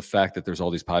the fact that there's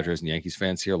all these Padres and Yankees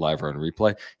fans here live or on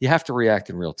replay, you have to react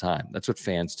in real time. That's what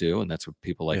fans do, and that's what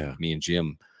people like me and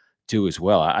Jim do as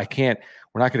well. I can't.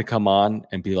 We're not going to come on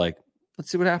and be like,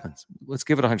 let's see what happens. Let's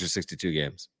give it 162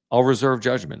 games. I'll reserve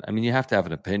judgment. I mean, you have to have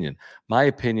an opinion. My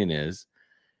opinion is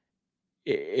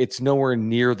it's nowhere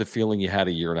near the feeling you had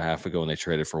a year and a half ago when they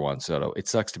traded for Juan Soto. It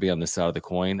sucks to be on this side of the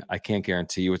coin. I can't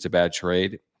guarantee you it's a bad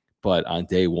trade, but on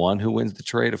day one, who wins the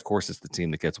trade? Of course, it's the team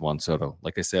that gets Juan Soto.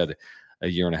 Like I said a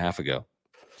year and a half ago.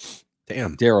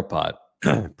 Damn. Darapot.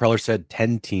 Preller said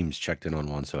 10 teams checked in on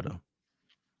Juan Soto.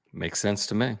 Makes sense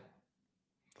to me.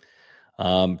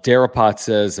 Darapot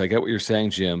says, I get what you're saying,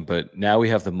 Jim, but now we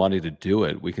have the money to do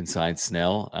it. We can sign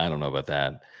Snell. I don't know about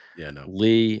that. Yeah, no.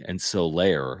 Lee and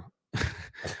Soler.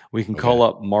 We can call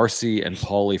up Marcy and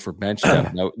Paulie for bench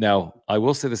depth. Now, I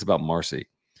will say this about Marcy.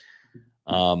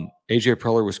 AJ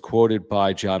Preller was quoted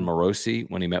by John Morosi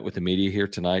when he met with the media here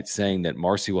tonight saying that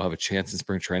Marcy will have a chance in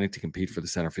spring training to compete for the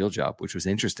center field job, which was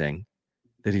interesting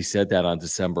that he said that on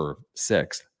December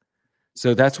 6th.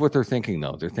 So that's what they're thinking,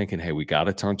 though. They're thinking, hey, we got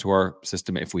to turn to our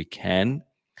system if we can.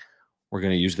 We're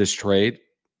going to use this trade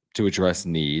to address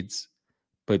needs.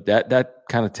 But that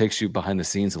kind of takes you behind the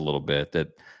scenes a little bit, that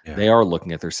they are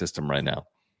looking at their system right now.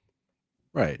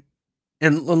 Right.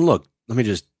 And look, let me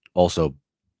just also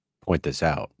point this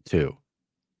out, too.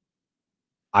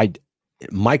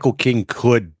 Michael King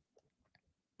could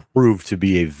prove to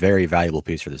be a very valuable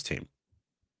piece for this team,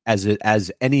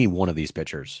 as any one of these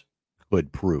pitchers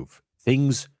could prove.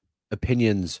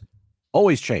 Opinions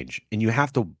always change, and you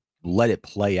have to let it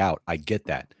play out. I get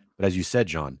that. But as you said,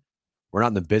 John, we're not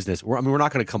in the business. We're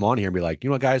not going to come on here and be like, you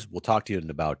know what, guys, we'll talk to you in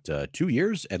about 2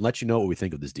 years and let you know what we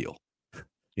think of this deal.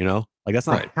 Like that's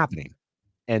not happening.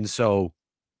 And so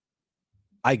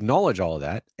I acknowledge all of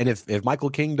that. And if Michael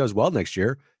King does well next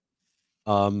year,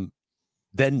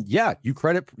 then yeah, you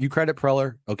credit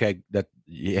Preller. Okay,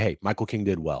 hey, Michael King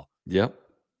did well. Yep.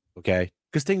 Okay.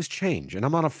 Because things change, and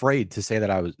I'm not afraid to say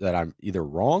that I'm either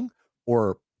wrong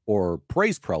or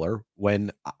praise Preller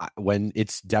when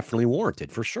it's definitely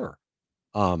warranted for sure.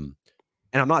 And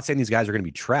I'm not saying these guys are going to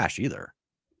be trash either.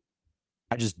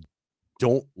 I just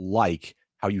don't like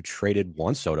how you traded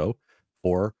Juan Soto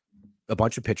for a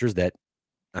bunch of pitchers that,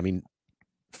 I mean,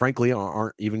 frankly,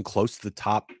 aren't even close to the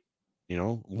top.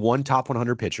 One top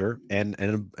 100 pitcher and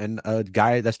a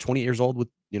guy that's 20 years old with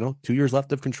 2 years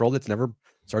left of control that's never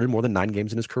started more than 9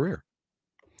 games in his career.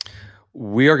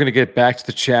 We are going to get back to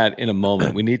the chat in a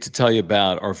moment. We need to tell you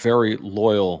about our very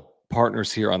loyal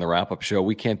partners here on the Wrap-Up Show.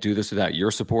 We can't do this without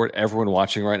your support. Everyone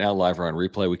watching right now, live or on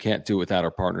replay, we can't do it without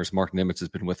our partners. Mark Nimitz has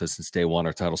been with us since day one,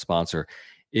 our title sponsor.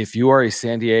 If you are a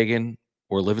San Diegan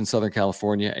or live in Southern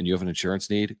California and you have an insurance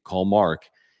need, call Mark.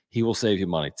 He will save you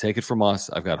money. Take it from us.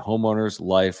 I've got homeowners,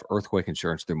 life, earthquake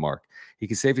insurance through Mark. He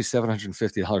can save you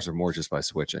 $750 or more just by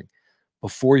switching.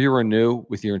 Before you renew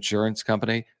with your insurance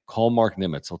company, call Mark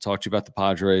Nimitz. He'll talk to you about the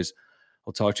Padres.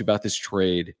 He'll talk to you about this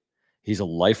trade. He's a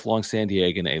lifelong San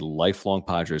Diegan, a lifelong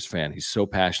Padres fan. He's so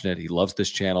passionate. He loves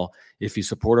this channel. If you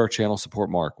support our channel,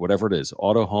 support Mark. Whatever it is,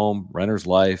 auto, home, renter's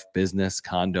life, business,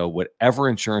 condo, whatever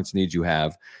insurance needs you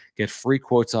have, get free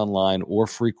quotes online or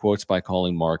free quotes by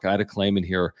calling Mark. I had a claim in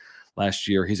here last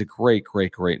year. He's a great,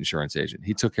 great, great insurance agent.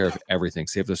 He took care of everything,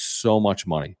 saved us so much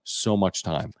money, so much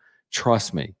time.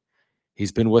 Trust me.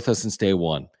 He's been with us since day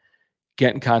one.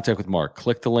 Get in contact with Mark.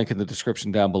 Click the link in the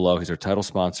description down below. He's our title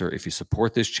sponsor. If you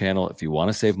support this channel, if you want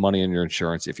to save money on your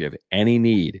insurance, if you have any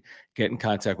need, get in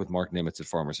contact with Mark Nimitz at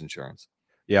Farmers Insurance.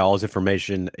 Yeah, all his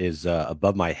information is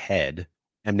above my head.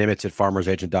 Nimitz at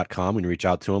farmersagent.com. When you reach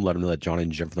out to him, let him know that John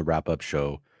and Jim from the Wrap-Up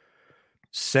Show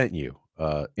sent you.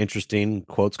 Interesting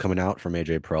quotes coming out from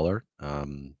AJ Preller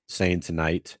saying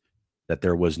tonight that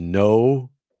there was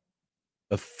no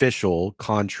official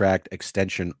contract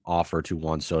extension offer to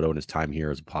Juan Soto in his time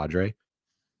here as a Padre.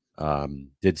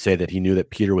 Did say that he knew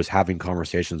that Peter was having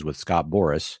conversations with Scott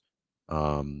Boras.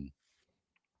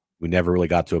 We never really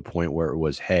got to a point where it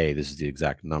was, hey, this is the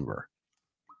exact number.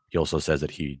 He also says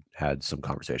that he had some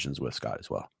conversations with Scott as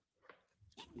well.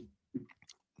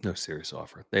 No serious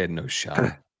offer. They had no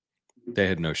shot. They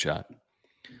had no shot.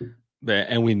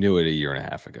 And we knew it a year and a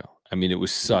half ago. I mean, it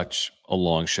was such a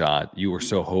long shot. You were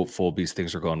so hopeful because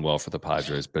things are going well for the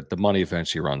Padres, but the money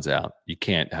eventually runs out. You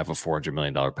can't have a $400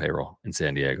 million payroll in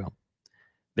San Diego.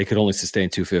 They could only sustain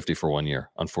 $250 for 1 year,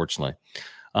 unfortunately.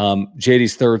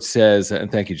 JD's third says,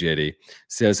 and thank you, JD,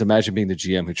 says, imagine being the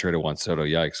GM who traded Juan Soto.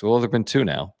 Yikes. Well, there have been 2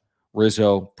 now.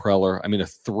 Rizzo, Preller. I mean,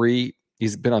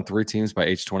 he's been on 3 teams by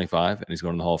age 25, and he's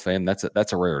going to the Hall of Fame. That's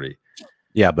a rarity.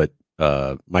 Yeah, but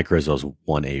Mike Rizzo's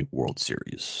won a World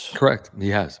Series. Correct. He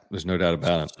has. There's no doubt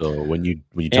about it. So when you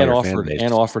tell your fan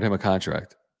base, offered him a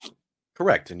contract.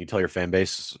 Correct. And you tell your fan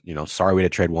base, sorry we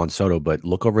had to trade Juan Soto, but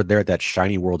look over there at that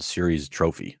shiny World Series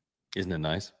trophy. Isn't it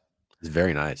nice? It's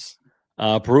very nice.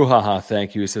 Brouhaha,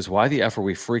 thank you. He says, why the F are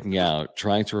we freaking out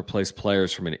trying to replace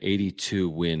players from an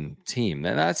 82 win team?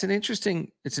 And it's an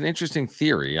interesting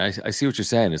theory. I see what you're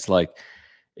saying. It's like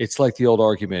the old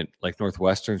argument, like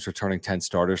Northwestern's returning 10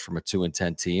 starters from a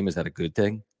 2-10 team. Is that a good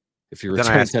thing? If you're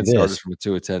returning 10 starters from a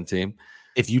 2-10 team?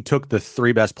 If you took the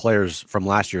 3 best players from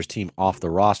last year's team off the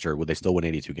roster, would they still win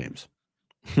 82 games?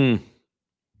 We'll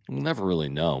never really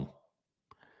know.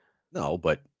 No,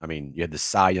 but I mean, you had the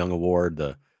Cy Young Award,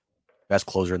 the best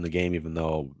closer in the game, even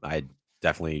though I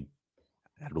definitely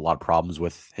had a lot of problems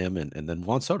with him, and then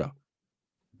Juan Soto.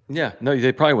 Yeah, no,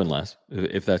 they probably win less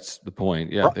if that's the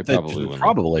point. Yeah, they probably win.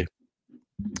 Probably.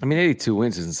 I mean, 82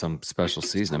 wins isn't some special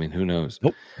season. I mean, who knows?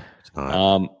 Nope. It's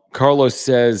not. Carlos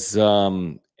says,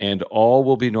 and all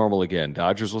will be normal again.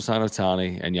 Dodgers will sign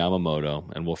Ohtani and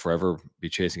Yamamoto, and we'll forever be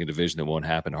chasing a division that won't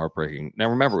happen. Heartbreaking.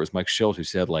 Now, remember, it was Mike Schilt who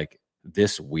said, like,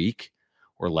 this week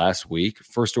or last week,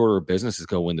 first order of business is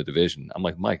go win the division. I'm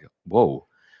like, Mike, whoa.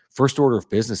 First order of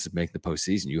business is make the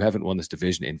postseason. You haven't won this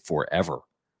division in forever,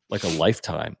 like a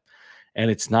lifetime. And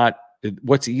it's not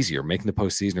what's easier, making the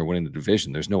postseason or winning the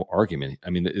division. There's no argument. I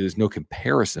mean, there's no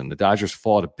comparison. The Dodgers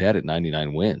fall to bed at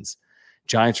 99 wins.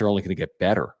 Giants are only going to get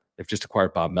better. They've just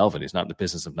acquired Bob Melvin. He's not in the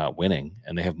business of not winning,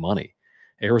 and they have money.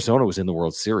 Arizona was in the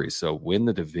World Series, so win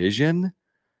the division.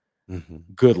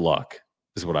 Good luck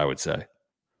is what I would say.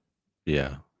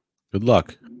 Yeah, good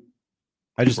luck.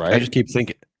 I just keep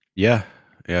thinking, yeah,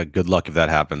 good luck if that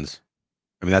happens.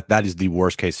 I mean, that is the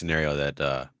worst case scenario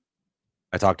that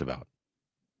I talked about.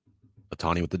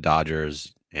 Ohtani with the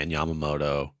Dodgers and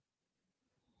Yamamoto,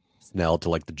 Snell to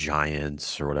like the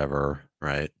Giants or whatever,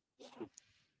 right?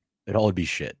 It all would be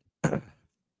shit.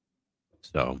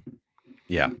 So,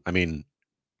 yeah, I mean,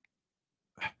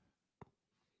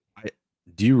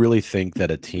 do you really think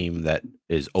that a team that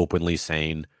is openly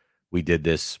saying we did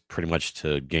this pretty much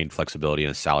to gain flexibility in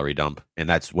a salary dump, and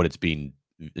that's what it's being?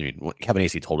 I mean, Kevin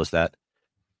Acee told us that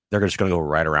they're just going to go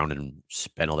right around and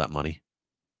spend all that money.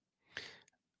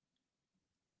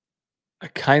 I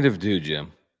kind of do,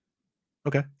 Jim.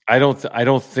 Okay. I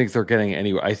don't think they're getting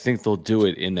anywhere. I think they'll do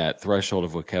it in that threshold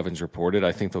of what Kevin's reported.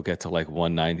 I think they'll get to like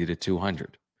 190 to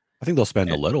 200. I think they'll spend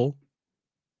a little.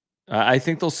 I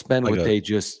think they'll spend like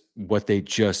what they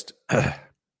just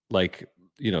like,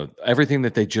 everything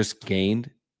that they just gained,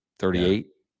 38,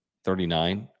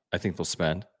 39, I think they'll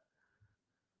spend.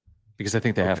 Because I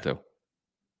think they have to.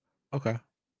 Okay.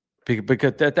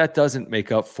 Because that doesn't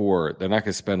make up for, they're not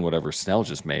going to spend whatever Snell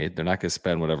just made. They're not going to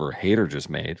spend whatever Hader just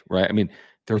made, right? I mean,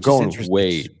 they're going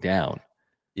way down.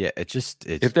 Yeah, it's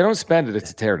if they don't spend it, it's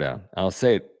a teardown. I'll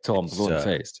say it till I'm blue in the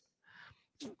face.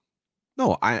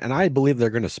 No, I believe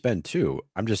they're going to spend too.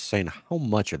 I'm just saying, how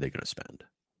much are they going to spend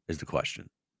is the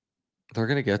question. They're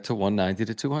going to get to 190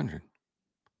 to 200.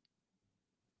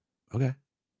 Okay.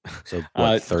 So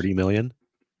what, 30 million?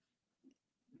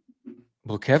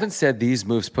 Well, Kevin said these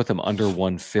moves put them under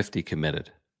 150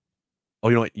 committed. Oh,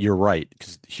 you know what? You're right.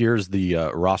 Because here's the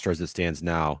roster as it stands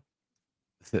now.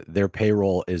 Their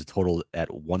payroll is totaled at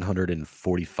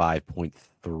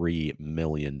 $145.3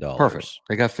 million. Perfect.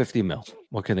 They got 50 mil.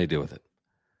 What can they do with it?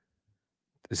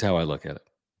 Is how I look at it.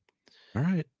 All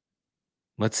right.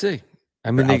 Let's see.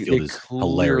 I mean, they clearly,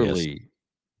 hilarious.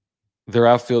 Their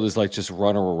outfield is like just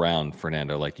run around,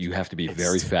 Fernando. Like you have to be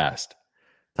very fast.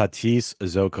 Tatis,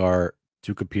 Azokar,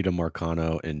 Tucupita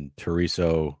Marcano, and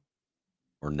Turiso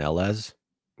Ornelas.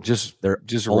 Their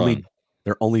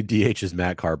only DH is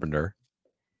Matt Carpenter.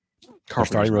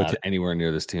 Carpenter's not anywhere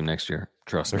near this team next year.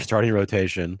 Trust me. Their starting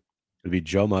rotation would be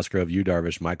Joe Musgrove, Yu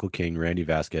Darvish, Michael King, Randy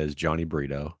Vasquez, Johnny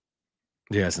Brito.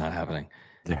 Yeah, it's not happening.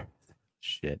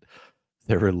 Shit.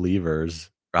 Their relievers,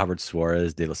 Robert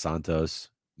Suarez, De Los Santos,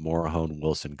 Morahone,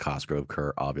 Wilson, Cosgrove,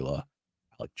 Kerr, Avila,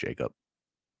 Alec Jacob.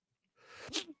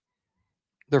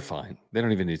 They're fine. They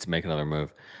don't even need to make another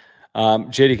move.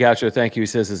 JD Gaucho, thank you. He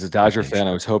says, as a Dodger fan,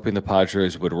 I was hoping the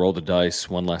Padres would roll the dice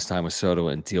one last time with Soto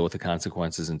and deal with the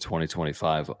consequences in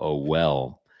 2025. Oh,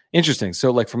 well. Interesting.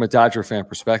 So, like, from a Dodger fan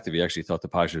perspective, you actually thought the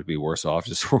Padres would be worse off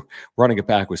just running it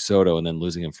back with Soto and then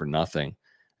losing him for nothing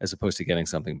as opposed to getting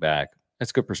something back.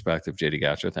 That's good perspective, JD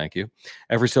Gaucho. Thank you.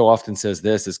 Every so often says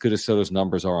this, as good as Soto's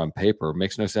numbers are on paper, it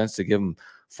makes no sense to give him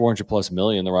 $400+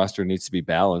 million. The roster needs to be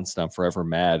balanced. I'm forever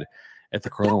mad at the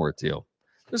Cronenworth deal.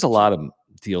 There's a lot of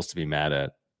deals to be mad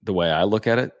at the way I look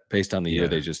at it based on the year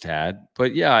they just had.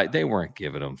 But yeah, they weren't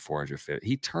giving him $450.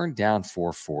 He turned down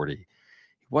 $440. He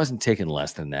wasn't taking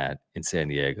less than that in San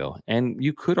Diego. And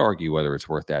you could argue whether it's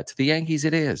worth that. To the Yankees,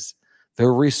 it is.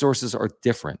 Their resources are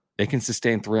different. They can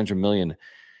sustain $300 million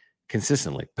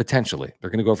consistently, potentially. They're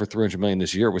going to go for $300 million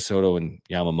this year with Soto and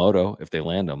Yamamoto if they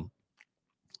land them.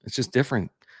 It's just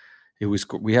different.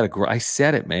 I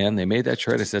said it, man. They made that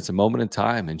trade. I said it's a moment in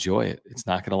time. Enjoy it. It's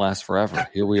not going to last forever.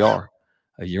 Here we are,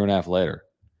 a year and a half later.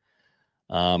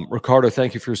 Ricardo,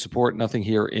 thank you for your support. Nothing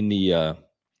here in the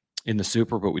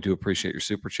super, but we do appreciate your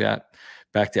super chat.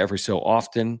 Back to every so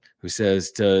often, who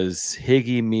says, does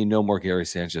Higgy mean no more Gary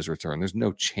Sanchez return? There's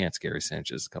no chance Gary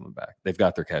Sanchez is coming back. They've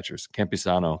got their catchers,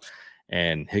 Campusano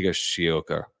and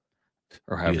Higashioka,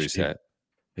 or however you say it.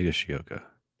 Higashioka.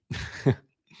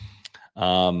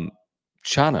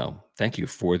 Chano, thank you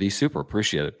for the super.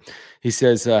 Appreciate it. He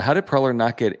says, how did Preller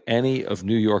not get any of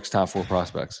New York's top 4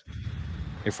 prospects?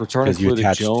 If return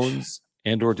included Jones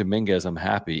and or Dominguez, I'm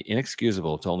happy.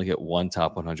 Inexcusable to only get one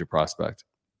top 100 prospect.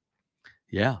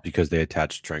 Yeah. Because they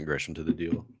attached Trent Grisham to the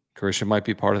deal. Grisham might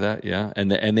be part of that, yeah.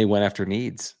 And they went after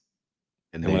needs.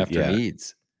 And they went after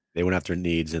needs. They went after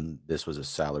needs, and this was a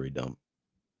salary dump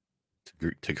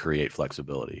to create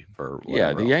flexibility for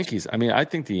the Yankees. I mean, I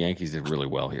think the Yankees did really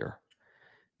well here.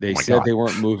 They said they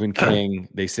weren't moving King.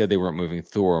 They said they weren't moving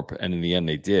Thorpe, and in the end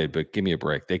they did. But give me a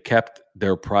break. They kept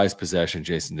their prized possession,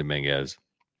 Jason Dominguez.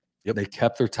 Yep. They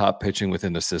kept their top pitching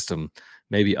within the system,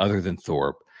 maybe other than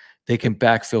Thorpe. They can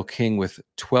backfill King with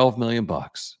 $12 million.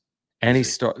 Any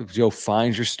Joe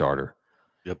finds your starter.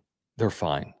 Yep. They're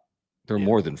fine. They're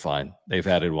more than fine. They've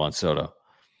added Juan Soto.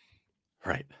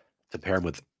 Right. To pair him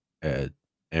with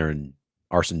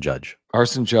Arson Judge.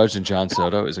 Arson Judge and John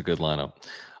Soto is a good lineup.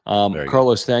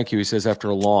 Carlos, thank you. He says, after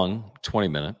a long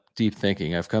 20-minute deep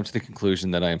thinking, I've come to the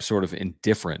conclusion that I am sort of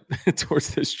indifferent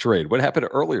towards this trade. What happened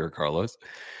earlier, Carlos?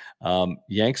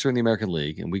 Yanks are in the American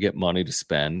League, and we get money to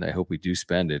spend. I hope we do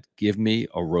spend it. Give me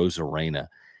a Rosarena.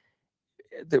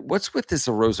 What's with this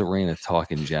Rosarena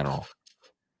talk in general?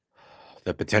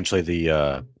 That potentially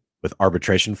with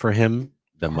arbitration for him,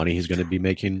 the money he's going to be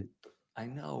making. I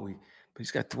know, but he's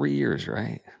got 3 years,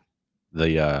 right?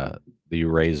 The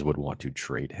Rays would want to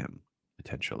trade him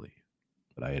potentially,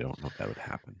 but I don't know if that would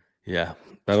happen. Yeah,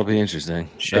 that'll be interesting.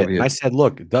 I said,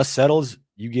 look, dust settles.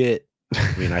 You get.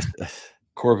 I mean,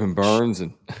 Corbin Burns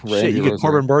and Randy you get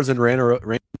Corbin Burns and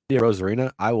Randy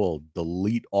Rosarena. I will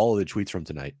delete all of the tweets from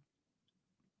tonight.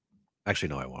 Actually,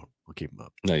 no, I won't. I'll keep them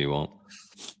up. No, you won't.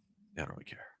 I don't really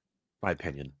care. My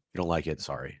opinion. If you don't like it,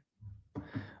 sorry.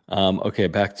 Okay,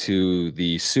 back to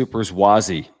the supers.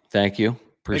 Wazzy, thank you.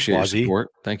 Appreciate your support.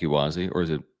 Thank you, Wazzy. Or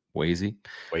is it Wazy?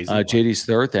 JD's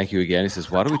third. Thank you again. He says,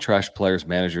 why do we trash players,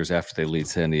 managers after they lead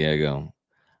San Diego?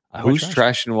 Who's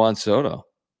trashing Juan Soto?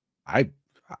 I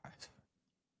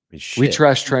mean, we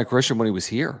trashed Trent Grisham when he was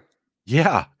here.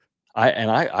 Yeah.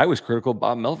 I was critical of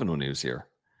Bob Melvin when he was here.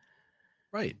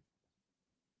 Right.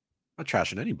 I'm not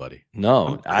trashing anybody.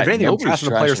 No. If anything, I'm trashing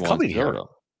the players coming here.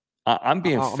 I'm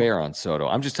being fair on Soto.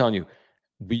 I'm just telling you,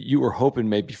 you were hoping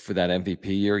maybe for that MVP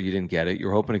year. You didn't get it.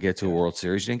 You're hoping to get to a World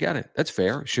Series. You didn't get it. That's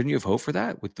fair. Shouldn't you have hoped for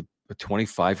that with a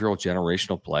 25-year-old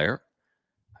generational player?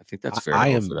 I think that's fair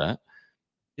for that.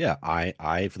 Yeah.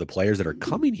 I for the players that are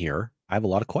coming here, I have a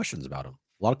lot of questions about them.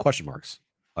 A lot of question marks.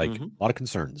 Like a lot of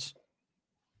concerns.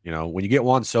 You know, when you get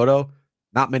Juan Soto,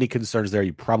 not many concerns there.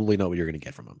 You probably know what you're going to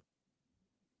get from him.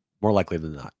 More likely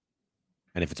than not.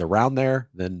 And if it's around there,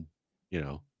 then,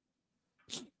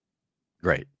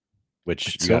 great.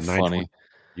 Which it's you got so funny.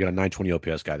 You got a 920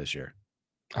 OPS guy this year.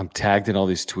 I'm tagged in all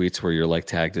these tweets where you're like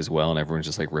tagged as well, and everyone's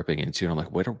just like ripping into you. And I'm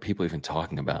like, what are people even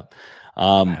talking about?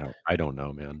 I don't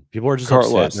know, man. People are just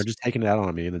upset. They're just taking it out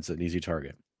on me, and it's an easy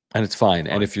target. And it's fine.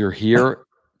 And if you're here,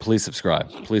 please subscribe.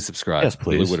 Please subscribe. Yes,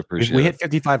 please. Really would appreciate it. We hit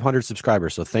 5,500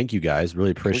 subscribers, so thank you guys.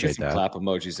 Really appreciate that. Clap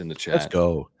emojis in the chat. Let's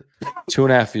go.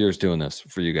 2.5 years doing this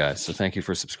for you guys, so thank you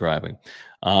for subscribing.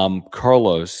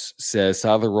 Carlos says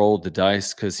Sadler rolled the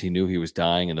dice because he knew he was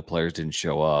dying and the players didn't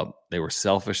show up. They were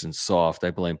selfish and soft. I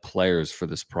blame players for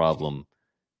this problem.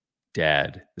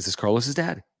 Dad. Is this Carlos's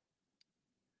dad?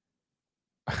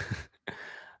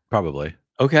 Probably.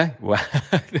 Okay. Well,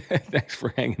 thanks for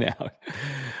hanging out.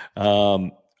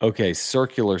 Okay.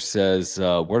 Circular says,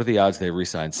 what are the odds they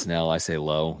re-sign Snell? I say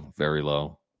low, very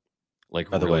low. Like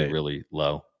really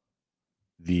low.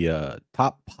 The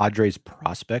top Padres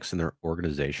prospects in their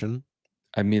organization.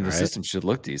 I mean, the system should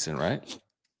look decent, right?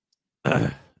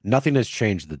 Nothing has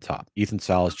changed at the top. Ethan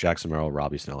Salas, Jackson Merrill,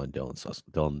 Robbie Snell, and Dylan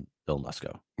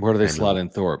Lesko. Where do they slot in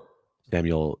Thorpe?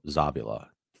 Samuel Zavila.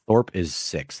 Thorpe is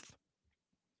 6th.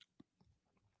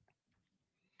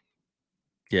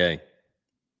 Yay.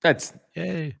 That's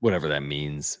yay. Whatever that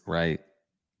means, right?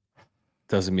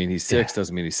 Doesn't mean he's 6th.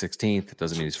 Doesn't mean he's 16th.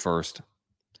 Doesn't mean he's 1st.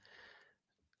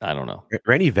 I don't know.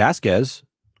 Randy Vasquez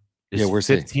is we're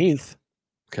 15th.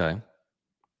 Okay.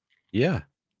 Yeah.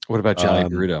 What about Johnny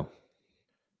Brito?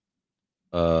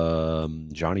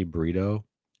 Johnny Brito.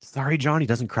 Sorry, Johnny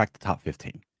doesn't crack the top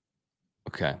 15.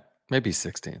 Okay, maybe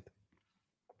 16th.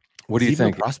 What Is do he you even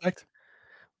think? a prospect?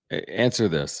 Answer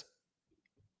this.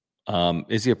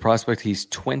 Is he a prospect? He's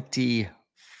 25.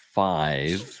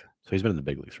 So he's been in the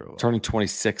big leagues for a while. Turning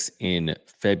 26 in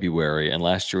February. And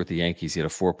last year with the Yankees, he had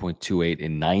a 4.28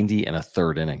 in 90 and a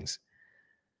third innings.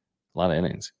 A lot of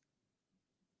innings.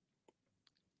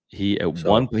 He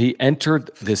entered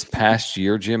this past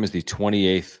year, Jim, as the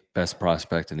 28th best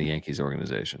prospect in the Yankees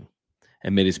organization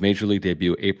and made his major league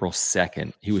debut April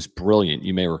 2nd. He was brilliant.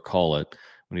 You may recall it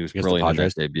when he was brilliant in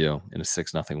that debut in a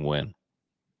 6-0 win.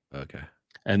 Okay.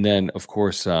 And then, of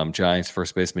course, Giants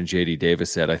first baseman J.D.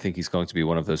 Davis said, I think he's going to be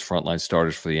one of those frontline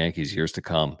starters for the Yankees years to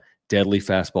come. Deadly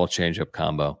fastball changeup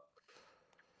combo.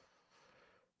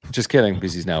 Just kidding,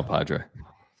 because he's now a Padre.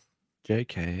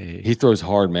 JK. He throws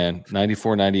hard, man.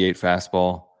 94, 98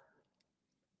 fastball.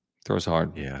 Throws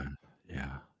hard. Yeah.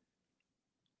 Yeah.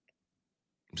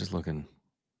 I'm just looking.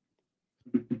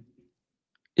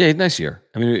 Yeah, nice year.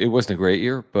 I mean, it wasn't a great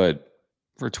year, but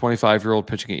for a 25-year-old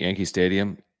pitching at Yankee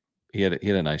Stadium, he had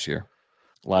a nice year.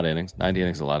 A lot of innings. 90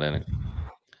 innings, a lot of innings.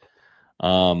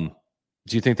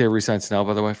 Do you think they re-signed Snell,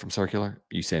 by the way, from Circular?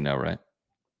 You say no, right?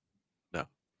 No.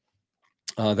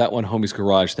 That one, Homie's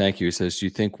Garage, thank you. He says, do you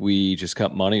think we just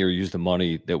cut money or use the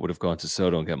money that would have gone to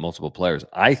Soto and get multiple players?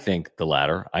 I think the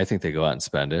latter. I think they go out and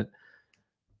spend it.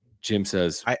 Jim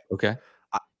says, okay.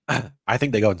 I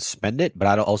think they go and spend it, but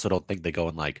I also don't think they go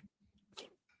and like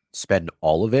spend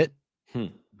all of it.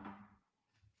 Could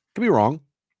be wrong,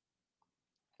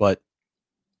 but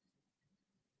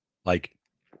like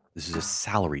this is a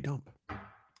salary dump.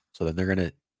 So then they're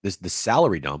gonna the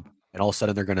salary dump, and all of a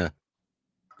sudden they're gonna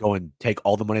go and take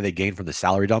all the money they gain from the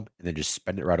salary dump and then just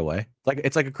spend it right away.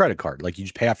 It's like a credit card. Like you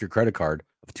just pay off your credit card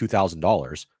of $2,000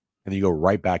 and then you go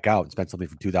right back out and spend something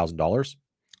for $2,000.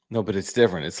 No, but it's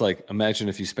different. It's like, imagine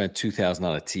if you spent $2,000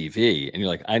 on a TV and you're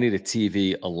like, I need a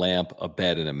TV, a lamp, a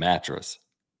bed, and a mattress.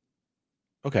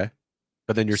 Okay.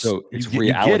 But then it's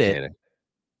reallocating.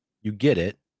 You get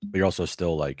it, but you're also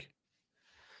still like,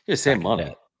 same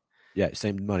money. Yeah,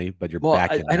 same money, but you're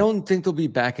back in debt. I don't think they'll be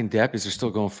back in debt because they're still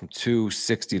going from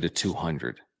 260 to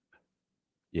 200.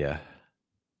 Yeah.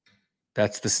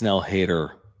 That's the Snell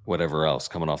hater, whatever else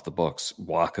coming off the books.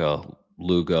 Waka,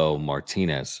 Lugo,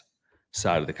 Martinez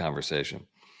side of the conversation.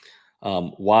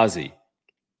 Wazi,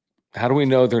 how do we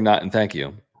know they're not, and thank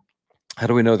you, how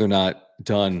do we know they're not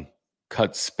done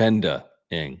cut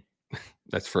spenda-ing?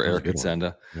 That's for Eric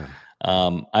Senda. Yeah.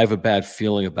 I have a bad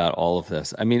feeling about all of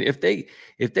this. I mean, if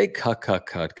they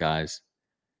cut guys,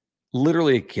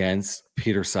 literally against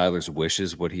Peter Seiler's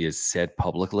wishes, what he has said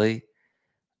publicly,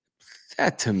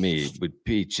 that to me would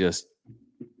be just,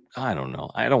 I don't know.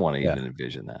 I don't want to even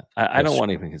envision that. I don't want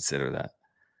to even consider that.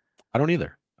 I don't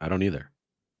either.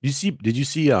 Did you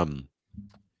see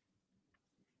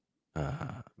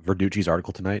Verducci's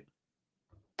article tonight?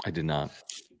 I did not.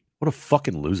 What a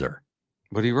fucking loser.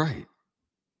 What did he write?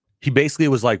 He basically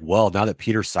was like, well, now that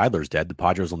Peter Seidler's dead, the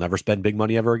Padres will never spend big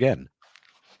money ever again.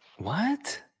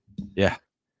 What? Yeah.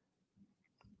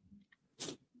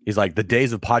 He's like, the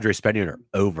days of Padres spending are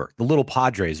over. The little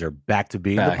Padres are back to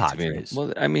being the Padres.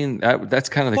 Well, I mean, that's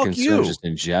kind of the concern just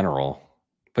in general.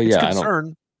 But it's yeah, concern. I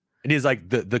don't. And he's like,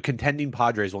 the contending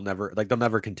Padres will never, like, they'll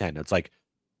never contend. It's like,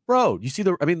 bro, you see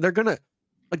they're going to,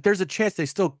 like, there's a chance they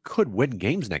still could win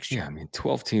games next year. Yeah, I mean,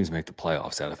 12 teams make the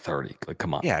playoffs out of 30. Like,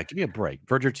 come on. Yeah, give me a break.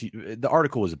 The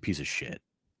article was a piece of shit.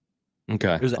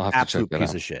 Okay. It was an absolute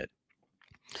piece of shit.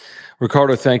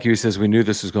 Ricardo, thank you. He says, we knew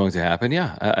this was going to happen.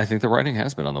 Yeah, I think the writing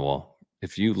has been on the wall.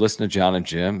 If you listen to John and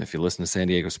Jim, if you listen to San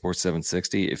Diego Sports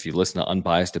 760, if you listen to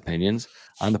unbiased opinions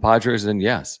on the Padres, then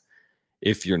yes.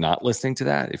 If you're not listening to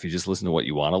that, if you just listen to what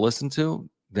you want to listen to,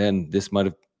 then this might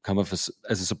have come as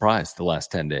a surprise the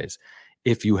last 10 days.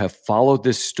 If you have followed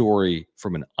this story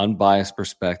from an unbiased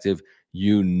perspective,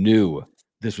 you knew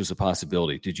this was a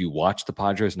possibility. Did you watch the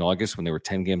Padres in August when they were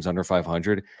 10 games under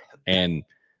 500 and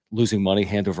losing money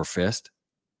hand over fist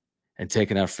and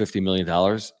taking out $50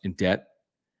 million in debt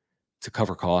to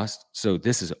cover costs? So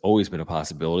this has always been a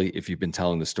possibility if you've been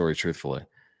telling the story truthfully.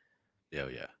 Yeah.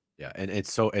 And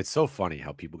it's so funny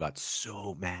how people got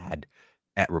so mad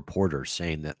at reporters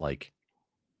saying that, like,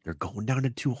 they're going down to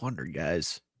 200,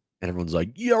 guys. And everyone's like,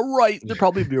 yeah, right. They'll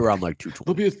probably be around like 220.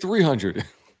 They'll be at 300.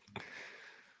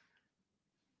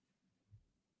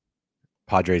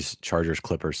 Padres, Chargers,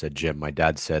 Clippers said, Jim, my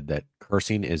dad said that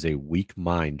cursing is a weak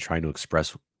mind trying to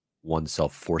express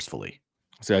oneself forcefully.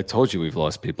 See, I told you we've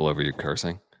lost people over your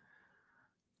cursing.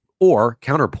 Or,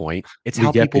 counterpoint, it's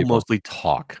how people mostly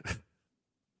talk.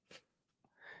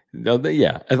 No,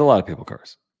 yeah, and a lot of people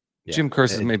curse. Yeah. Jim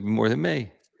curses maybe more than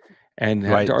me. And Do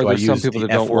are I there some use people the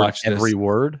that F don't word watch every this?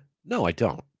 word? No, I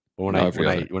don't. But No, every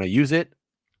other. when I use it,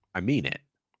 I mean it.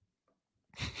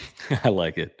 I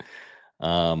like it.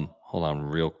 Hold on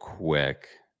real quick.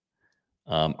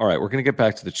 All right, we're going to get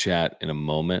back to the chat in a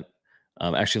moment.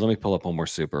 Actually, let me pull up one more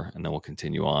super, and then we'll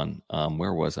continue on.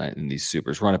 Where was I in these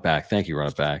supers? Run it back. Thank you, Run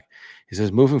It Back. He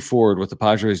says, moving forward, what the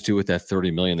Padres do with that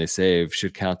 $30 million they save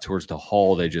should count towards the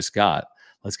haul they just got.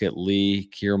 Let's get Lee,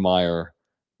 Kiermaier,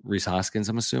 Rhys Hoskins,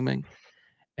 I'm assuming,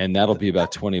 and that'll be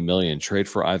about $20 million. Trade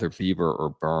for either Bieber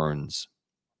or Burns.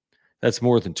 That's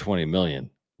more than $20 million.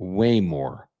 Way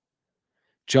more.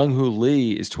 Jung-Hoo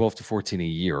Lee is 12 to 14 a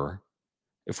year.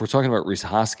 If we're talking about Rhys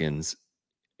Hoskins,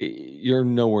 you're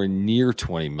nowhere near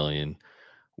 20 million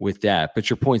with that, but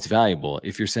your point's valuable.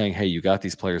 If you're saying, hey, you got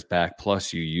these players back,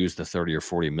 plus you use the 30 or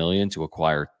 40 million to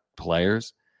acquire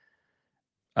players,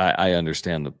 I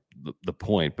understand the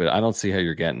point, but I don't see how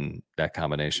you're getting that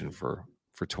combination for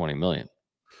 20 million.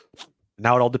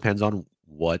 Now it all depends on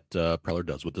what Preller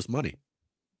does with this money.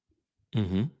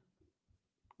 Mm-hmm.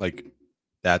 Like,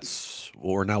 that's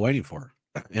what we're now waiting for.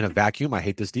 In a vacuum, I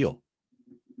hate this deal.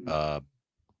 But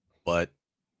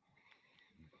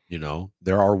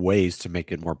there are ways to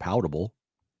make it more palatable,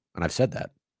 and I've said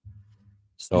that.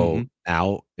 So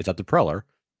now it's up to Preller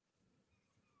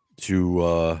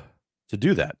to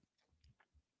do that.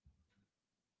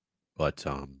 But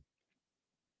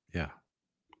yeah.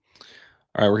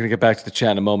 All right, we're going to get back to the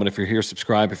chat in a moment. If you're here,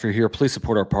 subscribe. If you're here, please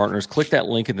support our partners. Click that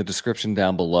link in the description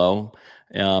down below,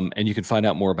 and you can find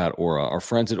out more about Aura. Our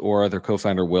friends at Aura, their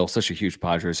co-founder, Will, such a huge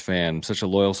Padres fan, such a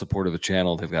loyal supporter of the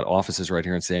channel. They've got offices right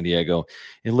here in San Diego,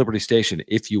 in Liberty Station.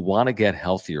 If you want to get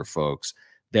healthier, folks,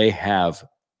 they have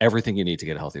everything you need to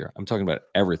get healthier. I'm talking about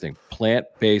everything.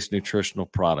 Plant-based nutritional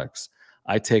products.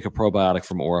 I take a probiotic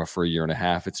from Aura for a year and a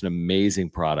half. It's an amazing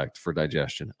product for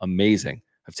digestion. Amazing.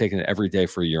 I've taken it every day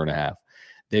for a year and a half.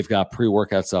 They've got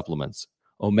pre-workout supplements,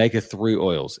 omega-3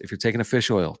 oils. If you're taking a fish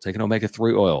oil, take an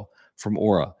omega-3 oil from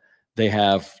Aura. They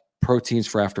have proteins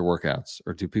for after workouts.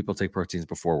 Or do people take proteins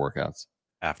before workouts?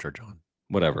 After, John.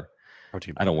 Whatever.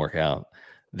 Protein. I don't work out.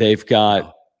 They've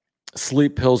got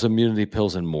sleep pills, immunity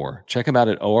pills, and more. Check them out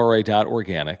at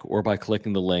ora.organic or by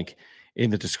clicking the link in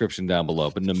the description down below.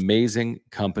 But an amazing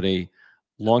company,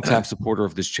 longtime supporter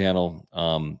of this channel,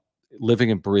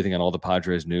 living and breathing on all the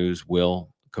Padres news. Will,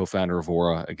 co-founder of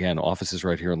Aura, again, offices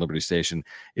right here in Liberty Station.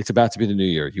 It's about to be the new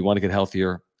year. You want to get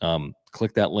healthier?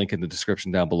 Click that link in the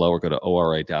description down below or go to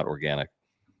ora.organic.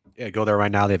 Yeah, go there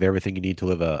right now. They have everything you need to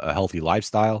live a healthy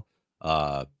lifestyle.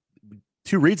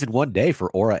 2 reads in one day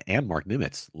for Aura and Mark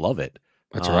Nimitz. Love it.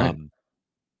 That's right.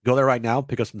 Go there right now,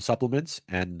 pick up some supplements,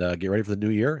 and get ready for the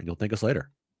new year, and you'll thank us later.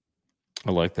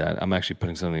 I like that. I'm actually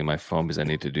putting something in my phone because I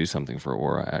need to do something for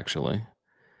Aura, actually.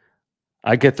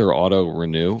 I get their auto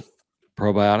renew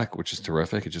probiotic, which is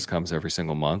terrific. It just comes every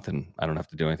single month, and I don't have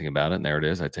to do anything about it. And there it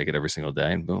is. I take it every single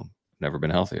day, and boom, never been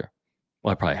healthier.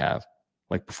 Well, I probably have,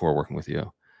 like before working with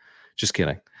you. Just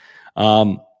kidding.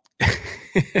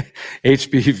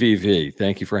 HBVV,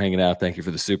 thank you for hanging out. Thank you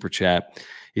for the super chat.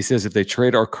 He says, if they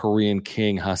trade our Korean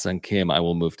king, Hassan Kim, I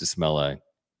will move to Smele.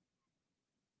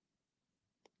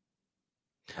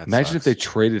 Imagine if they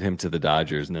traded him to the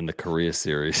Dodgers and then the Korea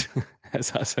series has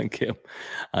Hassan Kim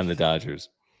on the Dodgers.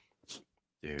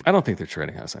 Dude, I don't think they're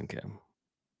trading Hassan Kim.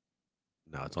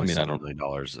 No, it's only $7 million.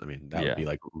 I mean, that would be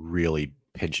like really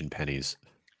pinching pennies.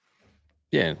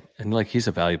 Yeah, and like he's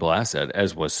a valuable asset,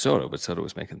 as was Soto, but Soto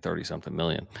was making 30-something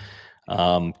million.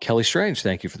 Kelly Strange,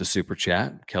 thank you for the super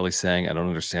chat. Kelly saying, I don't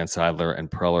understand Seidler and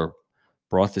Preller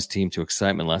brought this team to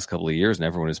excitement last couple of years, and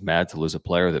everyone is mad to lose a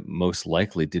player that most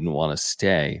likely didn't want to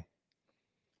stay.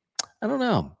 I don't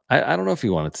know. I don't know if he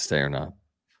wanted to stay or not.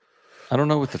 I don't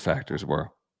know what the factors were.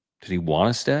 Did he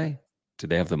want to stay?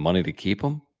 Did they have the money to keep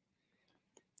him?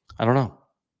 I don't know.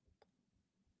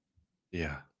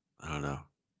 Yeah, I don't know.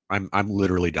 I'm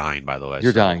literally dying, by the way.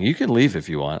 You're dying. You can leave if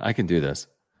you want. I can do this.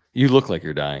 You look like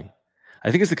you're dying.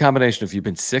 I think it's the combination of you've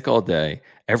been sick all day.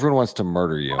 Everyone wants to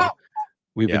murder you.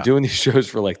 We've been doing these shows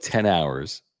for like 10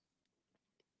 hours.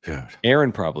 Dude.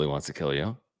 Aaron probably wants to kill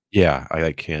you. Yeah,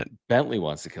 I can't. Bentley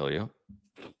wants to kill you.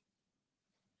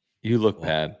 You look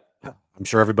bad. I'm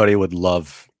sure everybody would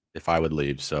love if I would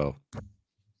leave. So,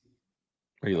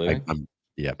 are you leaving?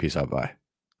 Yeah, peace out. Bye.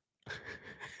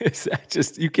 Is that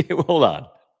just, you can't, hold on.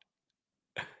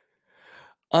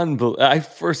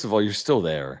 First of all, you're still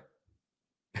there.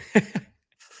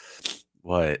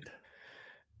 What?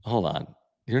 Hold on.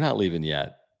 You're not leaving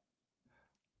yet.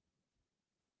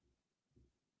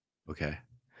 Okay.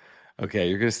 Okay,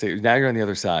 you're going to stay. Now you're on the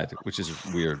other side, which is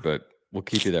weird, but We'll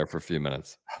keep you there for a few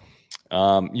minutes.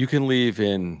 You can leave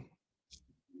in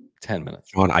 10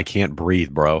 minutes. Juan, I can't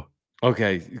breathe, bro.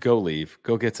 Okay, go leave.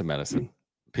 Go get some medicine.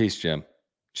 Peace, Jim.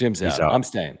 Jim's out. I'm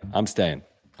staying.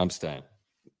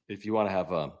 If you want to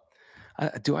have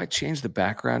do I change the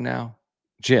background now?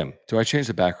 Jim, do I change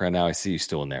the background now? I see you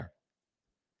still in there.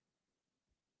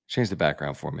 Change the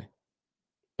background for me.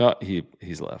 Oh,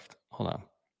 he's left. Hold on.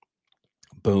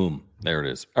 Boom. There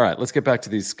it is. All right, let's get back to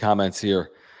these comments here.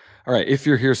 All right, if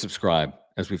you're here, subscribe,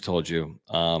 as we've told you.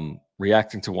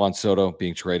 Reacting to Juan Soto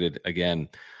being traded again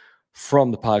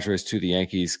from the Padres to the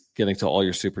Yankees, getting to all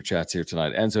your super chats here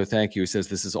tonight. Enzo, thank you. He says,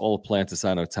 this is all a plan to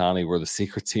sign Ohtani. We're the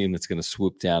secret team that's going to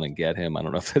swoop down and get him. I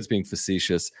don't know if that's being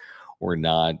facetious or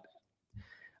not.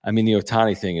 I mean, the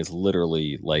Ohtani thing is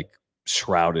literally like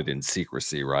shrouded in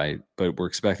secrecy, right? But we're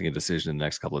expecting a decision in the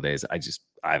next couple of days.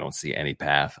 I don't see any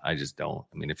path. I just don't.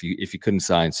 I mean, if you couldn't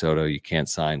sign Soto, you can't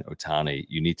sign Ohtani.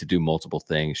 You need to do multiple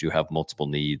things. You have multiple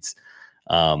needs.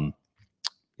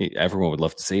 Everyone would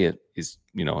love to see it. He's,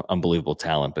 unbelievable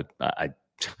talent, but I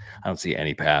don't see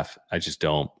any path. I just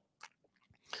don't.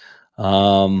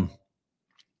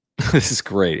 This is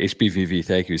great. HBVV,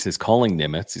 thank you. He says, calling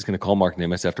Nimitz. He's going to call Mark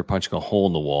Nimitz after punching a hole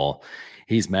in the wall.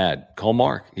 He's mad. Call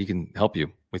Mark. He can help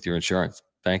you with your insurance.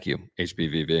 Thank you,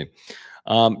 HBVV.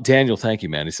 Daniel, thank you,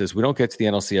 man. He says, we don't get to the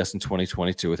NLCS in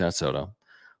 2022 without Soto.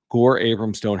 Gore,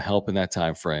 Abrams don't help in that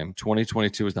time frame.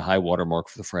 2022 is the high watermark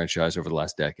for the franchise over the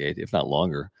last decade, if not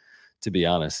longer, to be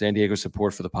honest. San Diego's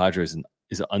support for the Padres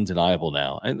is undeniable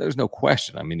now, and there's no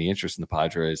question. I mean, the interest in the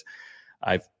Padres,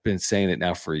 I've been saying it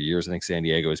now for years. I think San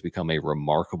Diego has become a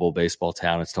remarkable baseball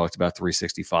town. It's talked about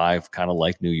 365, kind of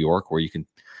like New York, where you can,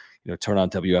 turn on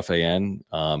WFAN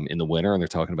in the winter and they're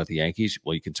talking about the Yankees.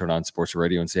 Well, you can turn on sports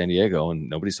radio in San Diego and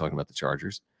nobody's talking about the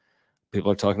Chargers.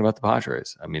 People are talking about the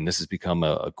Padres. I mean, this has become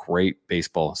a great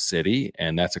baseball city,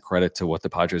 and that's a credit to what the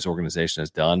Padres organization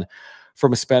has done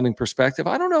from a spending perspective.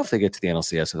 I don't know if they get to the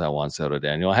NLCS without Juan Soto,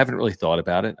 Daniel. I haven't really thought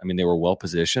about it. I mean, they were well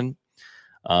positioned.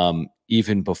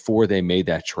 Even before they made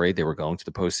that trade, they were going to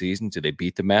the postseason. Do they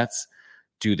beat the Mets?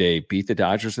 Do they beat the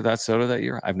Dodgers without Soto that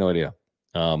year? I have no idea.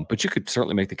 But you could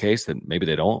certainly make the case that maybe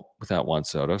they don't without Juan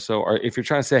Soto. So if you're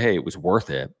trying to say, hey, it was worth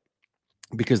it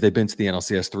because they've been to the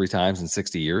NLCS 3 times in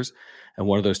 60 years, and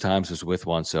one of those times was with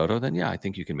Juan Soto, then yeah, I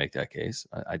think you can make that case.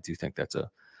 I do think that's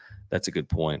a good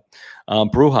point.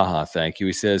 Bruhaha, thank you.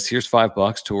 He says, here's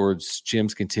 $5 towards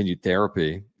Jim's continued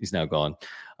therapy. He's now gone.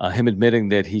 Him admitting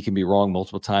that he can be wrong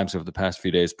multiple times over the past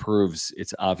few days proves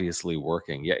it's obviously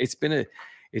working. Yeah, it's been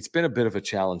a bit of a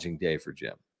challenging day for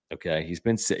Jim. Okay, he's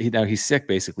been sick. Now he's sick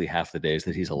basically half the days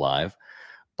that he's alive,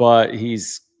 but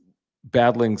he's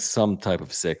battling some type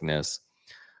of sickness.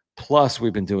 Plus,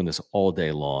 we've been doing this all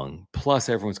day long. Plus,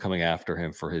 everyone's coming after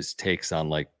him for his takes on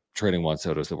like trading Juan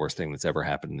Soto is the worst thing that's ever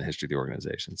happened in the history of the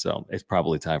organization. So it's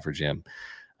probably time for Jim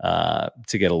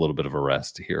to get a little bit of a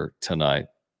rest here tonight.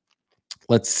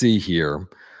 Let's see here.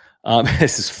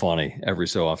 This is funny. Every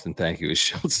so often, thank you. Is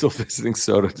Schultz still visiting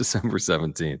Soto December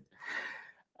 17th?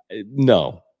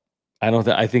 No, I don't.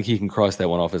 I think he can cross that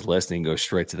one off his list and he can go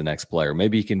straight to the next player.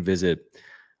 Maybe he can visit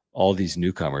all these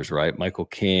newcomers, right? Michael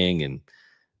King and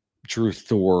Drew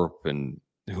Thorpe and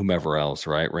whomever else,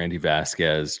 right? Randy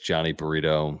Vasquez, Johnny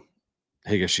Burrito,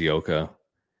 Higashioka.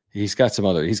 He's got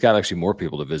actually more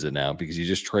people to visit now because you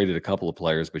just traded a couple of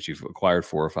players, but you've acquired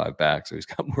 4 or 5 back. So he's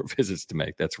got more visits to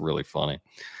make. That's really funny.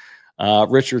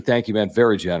 Richard, thank you, man.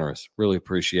 Very generous. Really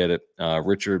appreciate it.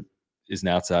 Richard is an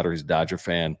outsider. He's a Dodger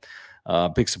fan.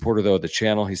 Big supporter, though, of the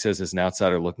channel. He says, as an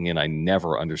outsider looking in, I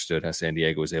never understood how San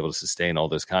Diego was able to sustain all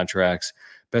those contracts.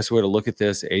 Best way to look at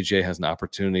this, AJ has an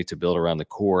opportunity to build around the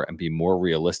core and be more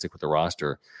realistic with the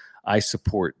roster. I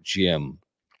support Jim.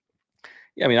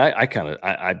 Yeah, I mean, I kind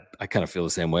of feel the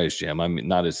same way as Jim. I'm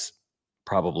not as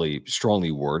probably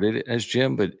strongly worded as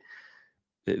Jim, but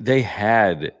they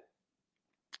had,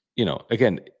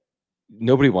 again,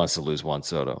 nobody wants to lose Juan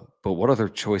Soto, but what other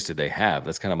choice did they have?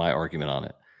 That's kind of my argument on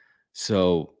it.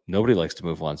 So nobody likes to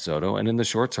move Juan Soto. And in the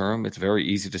short term, it's very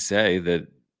easy to say that,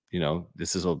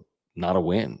 this is not a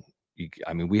win.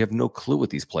 We have no clue what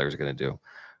these players are going to do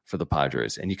for the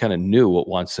Padres. And you kind of knew what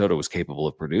Juan Soto was capable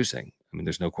of producing.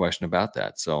 There's no question about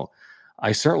that. So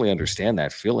I certainly understand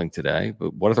that feeling today,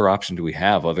 but what other option do we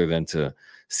have other than to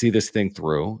see this thing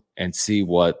through and see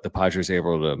what the Padres are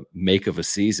able to make of a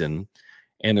season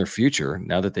and their future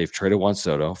now that they've traded Juan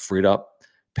Soto, freed up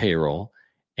payroll,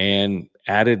 and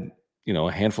added,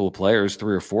 a handful of players,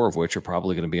 3 or 4 of which are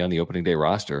probably going to be on the opening day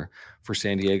roster for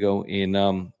San Diego in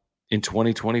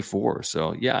 2024.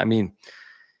 So, yeah,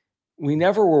 we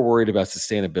never were worried about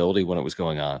sustainability when it was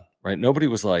going on, right? Nobody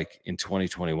was like in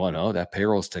 2021, oh, that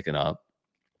payroll's ticking up.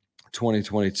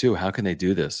 2022, how can they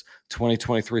do this?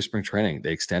 2023 spring training,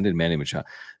 they extended Manny Machado.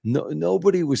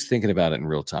 Nobody was thinking about it in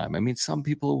real time. I mean, some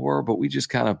people were, but we just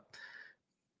kind of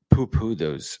poo-poo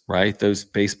those, right? Those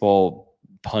baseball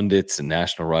pundits and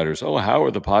national writers. Oh, how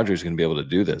are the Padres going to be able to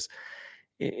do this?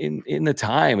 In the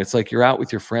time, it's like you're out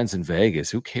with your friends in Vegas.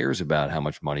 Who cares about how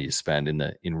much money you spend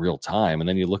in real time? And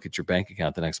then you look at your bank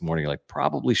account the next morning, you're like,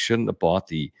 probably shouldn't have bought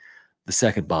the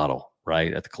second bottle,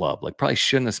 right, at the club. Like, probably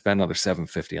shouldn't have spent another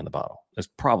 $7.50 on the bottle. That's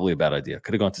probably a bad idea.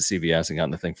 Could have gone to CVS and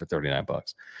gotten the thing for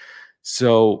 $39.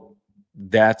 So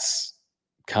that's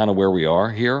kind of where we are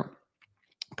here.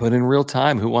 But in real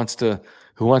time, who wants to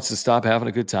stop having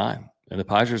a good time? And the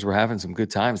Padres were having some good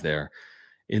times there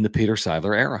in the Peter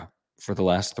Seidler era for the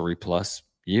last 3+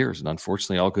 years. And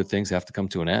unfortunately, all good things have to come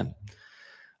to an end.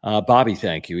 Bobby,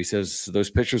 thank you. He says, those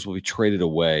pitchers will be traded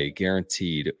away,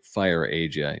 guaranteed. Fire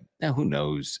AJ. Now, who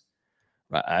knows?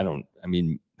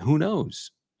 Who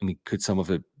knows? I mean, could some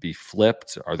of it be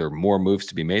flipped? Are there more moves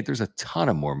to be made? There's a ton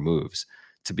of more moves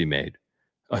to be made.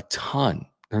 A ton.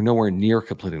 They're nowhere near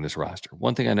completing this roster.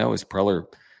 One thing I know is Preller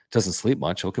doesn't sleep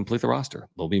much. He'll complete the roster.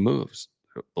 There'll be moves.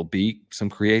 There'll be some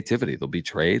creativity. There'll be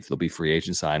trades. There'll be free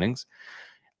agent signings.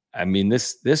 I mean,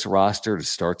 this roster to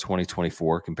start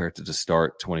 2024 compared to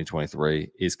start 2023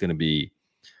 is going to be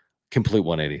complete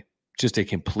 180. Just a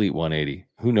complete 180.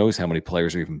 Who knows how many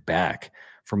players are even back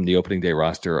from the opening day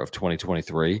roster of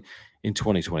 2023 in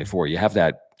 2024. You have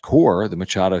that core, the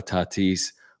Machado,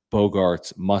 Tatis,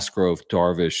 Bogarts, Musgrove,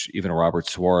 Darvish, even Robert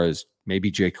Suarez, maybe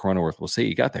Jake Cronenworth. We'll see.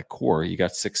 You got that core. You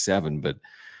got 6-7, but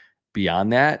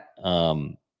beyond that,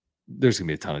 there's going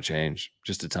to be a ton of change,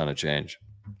 just a ton of change.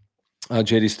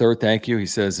 JD's third, thank you. He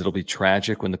says it'll be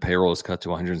tragic when the payroll is cut to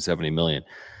 $170 million.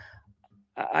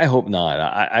 I hope not.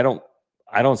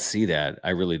 I don't see that.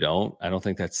 I really don't. I don't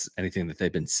think that's anything that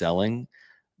they've been selling.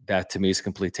 That to me is a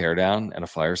complete teardown and a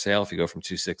fire sale. If you go from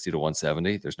 260 to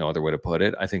 170, there's no other way to put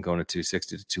it. I think going to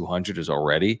 260 to 200 is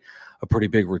already a pretty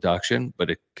big reduction,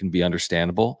 but it can be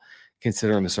understandable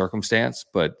considering the circumstance.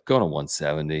 But going to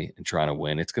 170 and trying to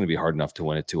win, it's going to be hard enough to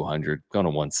win at 200. Going to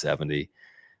 170,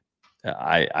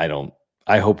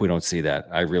 I hope we don't see that.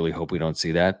 I really hope we don't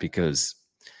see that because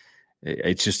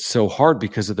it's just so hard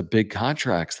because of the big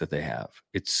contracts that they have.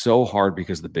 It's so hard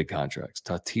because of the big contracts.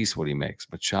 Tatis, what he makes,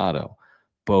 Machado,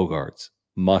 Bogarts,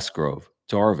 Musgrove,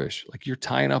 Darvish. Like, you're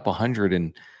tying up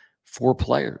 104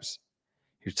 players.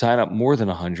 You're tying up more than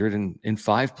 100 in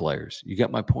 5 players. You get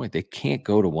my point. They can't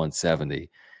go to 170.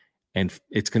 And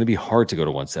it's going to be hard to go to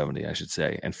 170, I should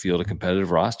say, and field a competitive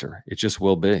roster. It just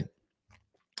will be.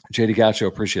 JD Gacho,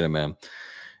 appreciate it, man.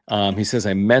 He says,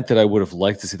 I meant that I would have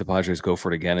liked to see the Padres go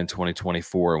for it again in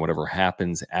 2024, and whatever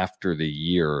happens after the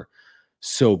year,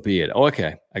 so be it. Oh,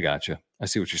 okay. I got you. I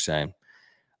see what you're saying.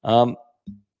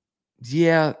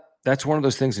 Yeah, that's one of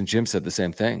those things, and Jim said the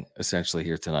same thing essentially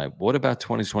here tonight. What about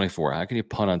 2024? How can you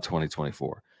punt on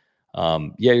 2024?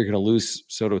 Yeah, you're going to lose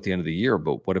Soto at the end of the year,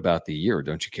 but what about the year?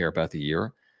 Don't you care about the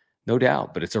year? No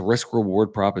doubt, but it's a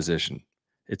risk-reward proposition.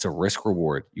 It's a risk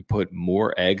reward. You put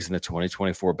more eggs in the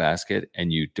 2024 basket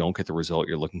and you don't get the result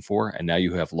you're looking for. And now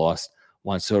you have lost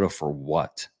Juan Soto for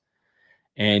what?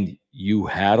 And you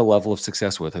had a level of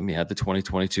success with him. You had the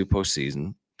 2022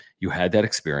 postseason. You had that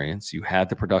experience. You had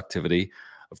the productivity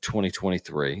of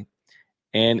 2023.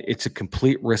 And it's a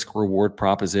complete risk reward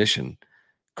proposition.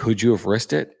 Could you have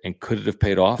risked it and could it have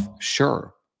paid off?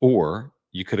 Sure. Or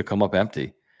you could have come up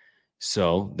empty.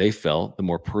 So they felt the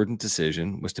more prudent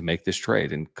decision was to make this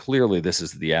trade. And clearly this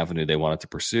is the avenue they wanted to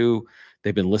pursue.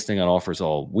 They've been listening on offers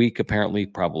all week, apparently,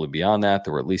 probably beyond that.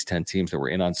 There were at least 10 teams that were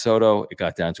in on Soto. It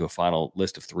got down to a final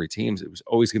list of 3 teams. It was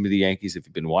always going to be the Yankees. If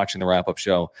you've been watching the wrap-up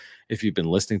show, if you've been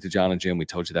listening to John and Jim, we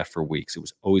told you that for weeks. It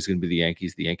was always going to be the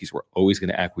Yankees. The Yankees were always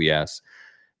going to acquiesce.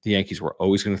 The Yankees were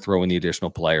always going to throw in the additional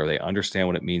player. They understand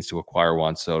what it means to acquire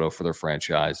Juan Soto for their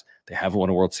franchise. They haven't won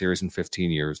a World Series in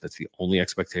 15 years. That's the only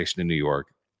expectation in New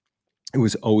York. It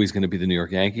was always going to be the New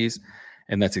York Yankees,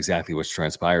 and that's exactly what's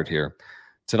transpired here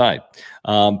tonight.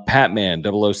 Patman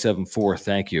 0074,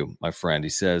 thank you, my friend. He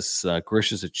says,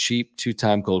 Grish is a cheap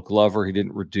 2-time Gold Glover. He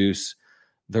didn't reduce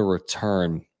the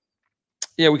return.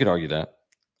 Yeah, we could argue that.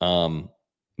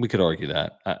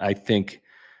 I think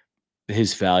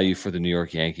his value for the New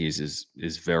York Yankees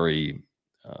is very,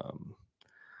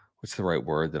 what's the right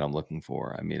word that I'm looking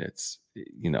for? I mean, it's,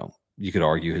 you could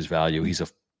argue his value. He's a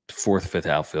 4th, 5th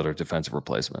outfielder, defensive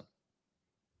replacement.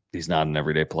 He's not an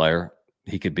everyday player.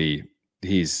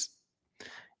 He's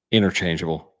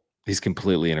interchangeable. He's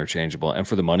completely interchangeable. And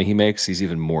for the money he makes, he's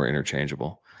even more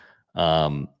interchangeable.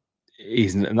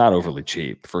 He's not overly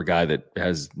cheap for a guy that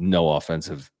has no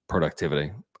offensive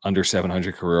productivity. Under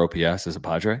 700 career OPS as a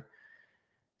Padre.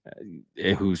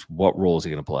 What role is he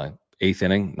going to play? 8th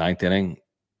inning, 9th inning,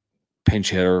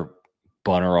 pinch hitter,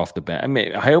 bunter off the bench. I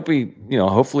mean, I hope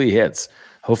hopefully he hits.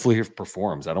 Hopefully he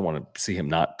performs. I don't want to see him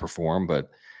not perform, but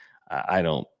I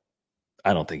don't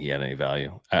think he had any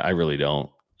value. I really don't.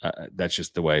 That's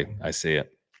just the way I see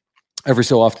it. Every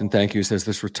so often, thank you. Says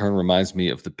this return reminds me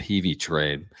of the Peavy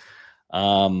trade.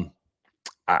 I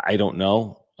don't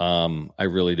know. I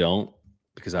really don't,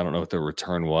 because I don't know what the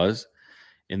return was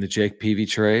in the Jake Peavy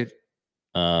trade.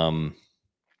 But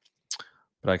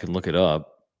I can look it up.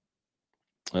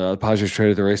 The Padres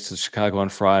traded the race to Chicago on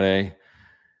Friday.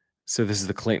 So this is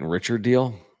the Clayton Richard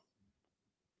deal.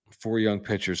 4 young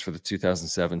pitchers for the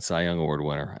 2007 Cy Young Award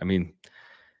winner. I mean,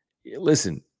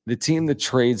 listen, the team that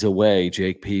trades away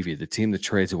Jake Peavy, the team that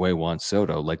trades away Juan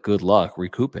Soto, like, good luck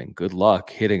recouping. Good luck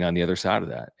hitting on the other side of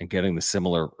that and getting the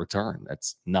similar return.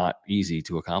 That's not easy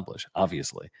to accomplish,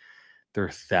 obviously. There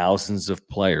are thousands of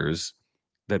players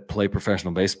that play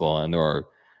professional baseball, and there are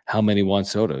how many Juan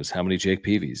Sotos, how many Jake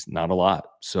Peavys? Not a lot.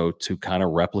 So to kind of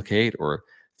replicate or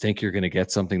think you're going to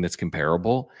get something that's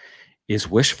comparable is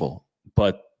wishful.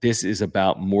 But this is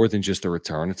about more than just the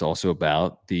return. It's also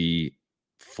about the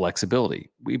flexibility.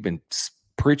 We've been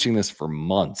preaching this for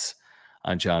months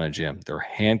on John and Jim. They're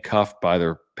handcuffed by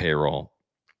their payroll.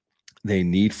 They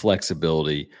need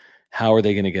flexibility. How are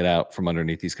they going to get out from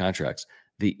underneath these contracts?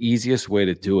 The easiest way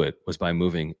to do it was by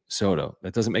moving Soto.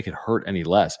 That doesn't make it hurt any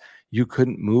less. You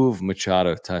couldn't move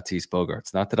Machado, Tatis,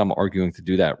 Bogaerts. Not that I'm arguing to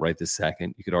do that right this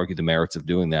second. You could argue the merits of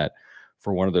doing that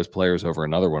for one of those players over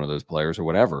another one of those players or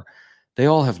whatever. They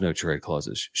all have no trade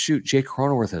clauses. Shoot, Jake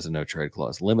Cronenworth has a no trade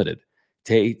clause, limited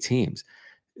to 8 teams.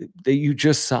 You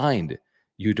just signed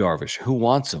Yu Darvish. Who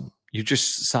wants him? You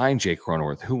just signed Jake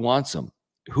Cronenworth. Who wants him?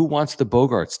 Who wants the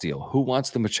Bogaerts deal? Who wants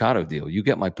the Machado deal? You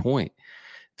get my point.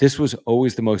 This was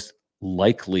always the most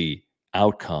likely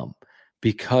outcome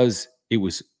because it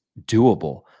was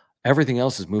doable. Everything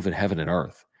else is moving heaven and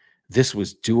earth. This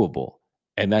was doable,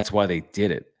 and that's why they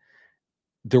did it.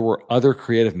 There were other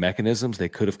creative mechanisms they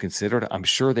could have considered. I'm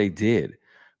sure they did.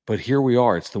 But here we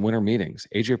are. It's the winter meetings.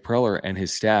 AJ Preller and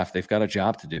his staff, they've got a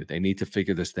job to do. They need to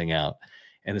figure this thing out.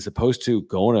 And as opposed to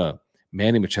going to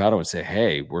Manny Machado and say,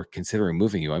 hey, we're considering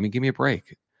moving you. I mean, give me a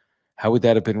break. How would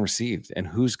that have been received? And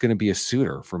who's going to be a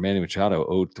suitor for Manny Machado,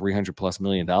 owed $300+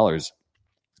 million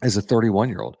as a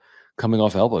 31-year-old coming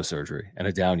off elbow surgery and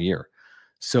a down year?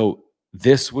 So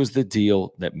this was the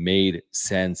deal that made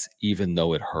sense, even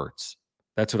though it hurts.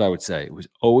 That's what I would say. It was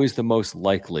always the most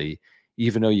likely,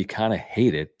 even though you kind of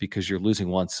hate it because you're losing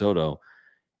Juan Soto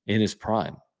in his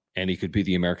prime. And he could be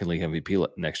the American League MVP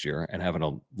next year and have an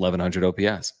 1,100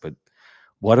 OPS. But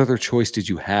what other choice did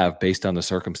you have based on the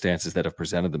circumstances that have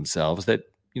presented themselves that,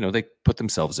 they put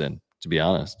themselves in, to be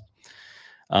honest?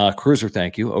 Cruiser,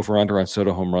 thank you. Over under on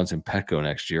Soto home runs in Petco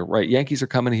next year. Right. Yankees are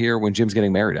coming here when Jim's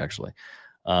getting married, actually,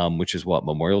 which is what,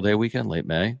 Memorial Day weekend, late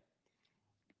May?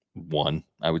 1,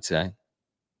 I would say.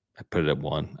 I put it at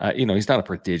 1. He's not a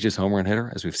prodigious home run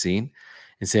hitter, as we've seen.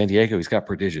 In San Diego, he's got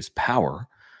prodigious power,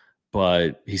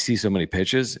 but he sees so many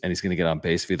pitches and he's going to get on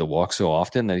base via the walk so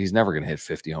often that he's never going to hit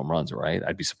 50 home runs, right?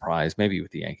 I'd be surprised. Maybe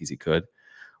with the Yankees he could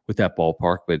with that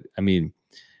ballpark. But, I mean,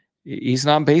 he's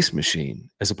an on-base machine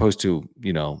as opposed to,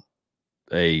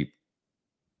 a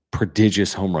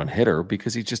prodigious home run hitter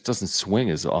because he just doesn't swing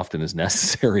as often as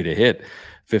necessary to hit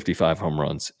 55 home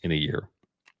runs in a year.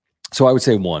 So I would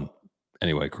say 1.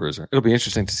 Anyway, Cruiser, it'll be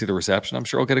interesting to see the reception. I'm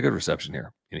sure he'll get a good reception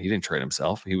here. He didn't trade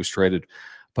himself. He was traded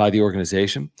by the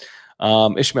organization.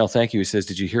 Ishmael, thank you. He says,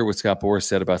 did you hear what Scott Boras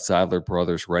said about Seidler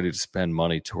brothers ready to spend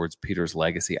money towards Peter's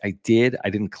legacy? I did.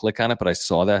 I didn't click on it, but I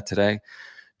saw that today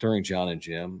during John and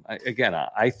Jim.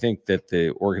 I think that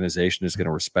the organization is going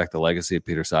to respect the legacy of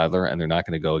Peter Seidler, and they're not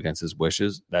going to go against his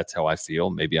wishes. That's how I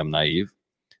feel. Maybe I'm naive.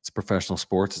 It's professional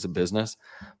sports. It's a business.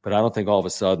 But I don't think all of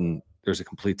a sudden there's a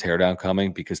complete teardown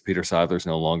coming because Peter Seidler is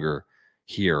no longer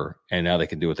here, and now they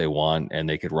can do what they want, and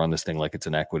they could run this thing like it's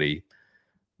an equity,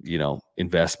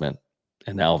 investment.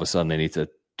 And now all of a sudden they need to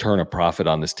turn a profit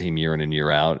on this team year in and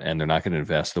year out, and they're not going to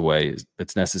invest the way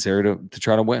that's necessary to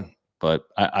try to win. But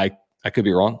I could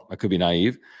be wrong. I could be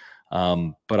naive.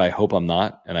 But I hope I'm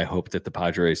not, and I hope that the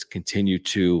Padres continue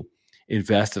to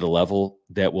invest at a level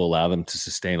that will allow them to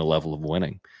sustain a level of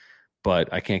winning.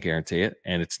 But I can't guarantee it,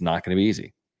 and it's not going to be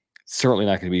easy. Certainly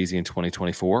not going to be easy in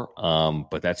 2024,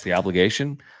 but that's the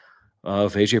obligation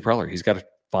of AJ Preller. He's got to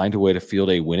find a way to field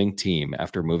a winning team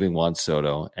after moving Juan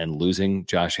Soto and losing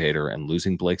Josh Hader and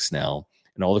losing Blake Snell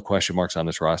and all the question marks on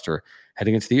this roster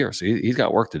heading into the year. So he's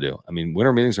got work to do. I mean,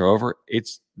 winter meetings are over.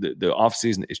 It's the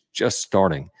offseason is just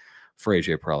starting for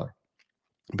AJ Preller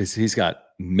because he's got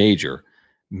major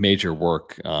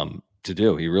work to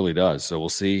do. He really does. So we'll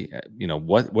see.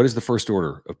 What is the first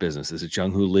order of business? Is it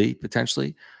Jung-Hoo Lee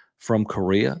potentially from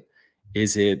Korea?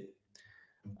 Is it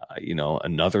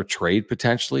another trade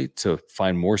potentially to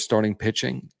find more starting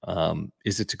pitching?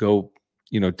 Is it to go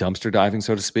dumpster diving,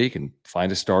 so to speak, and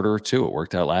find a starter or two? It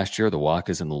worked out last year, the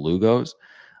Wakas and the Lugos.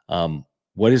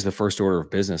 What is the first order of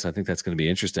business? I think that's going to be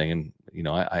interesting, and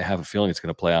I have a feeling it's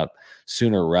going to play out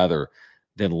sooner rather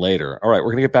than later. All right,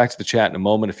 we're going to get back to the chat in a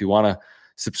moment. If you want to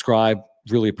subscribe,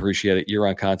 really appreciate it.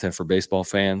 Year-round content for baseball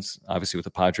fans, obviously with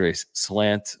the Padres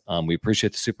slant. We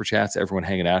appreciate the super chats, everyone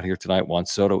hanging out here tonight. Juan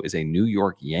Soto is a New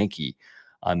York Yankee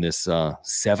on this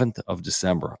 7th of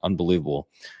December. Unbelievable.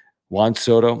 Juan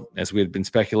Soto, as we had been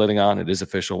speculating on, it is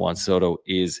official. Juan Soto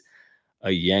is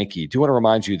a Yankee. Do want to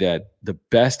remind you that the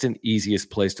best and easiest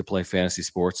place to play fantasy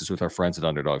sports is with our friends at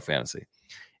Underdog Fantasy.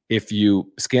 If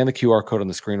you scan the QR code on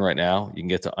the screen right now, you can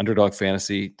get to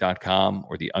underdogfantasy.com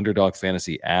or the Underdog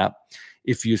Fantasy app.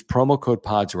 If you use promo code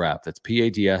PODSWRAP, that's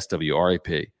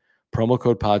PADSWRAP, promo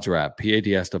code PODSWRAP,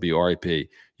 PADSWRAP,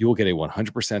 you will get a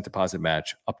 100% deposit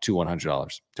match up to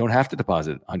 $100. Don't have to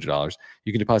deposit $100.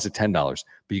 You can deposit $10, but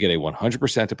you get a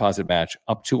 100% deposit match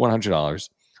up to $100.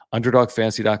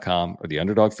 Underdogfantasy.com or the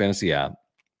Underdog Fantasy app.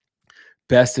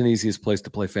 Best and easiest place to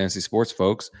play fantasy sports,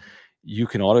 folks. You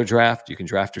can auto draft. You can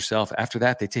draft yourself. After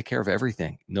that, they take care of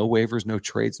everything. No waivers, no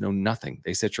trades, no nothing.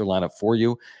 They set your lineup for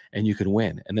you, and you can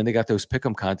win. And then they got those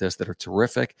pick'em contests that are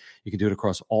terrific. You can do it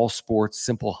across all sports,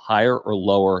 simple higher or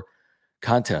lower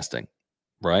contesting,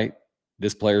 right?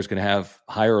 This player is going to have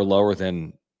higher or lower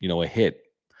than, a hit.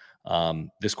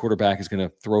 This quarterback is going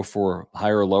to throw for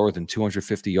higher or lower than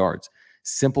 250 yards.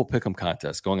 Simple pick'em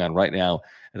contest going on right now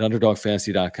at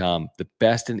underdogfantasy.com. The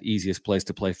best and easiest place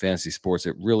to play fantasy sports.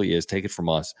 It really is. Take it from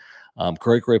us.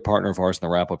 Great partner of ours in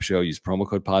the wrap-up show. Use promo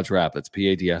code PODSWRAP. That's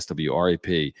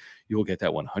PADSWRAP. You will get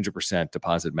that 100%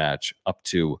 deposit match up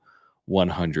to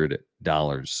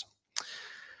 $100.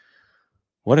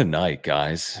 What a night,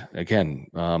 guys. Again,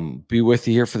 be with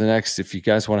you here for the next, if you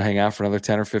guys want to hang out for another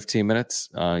 10 or 15 minutes,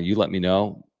 you let me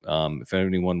know. If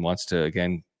anyone wants to,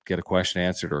 again, get a question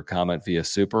answered or a comment via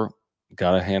Super,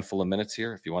 got a handful of minutes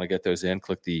here. If you want to get those in,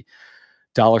 click the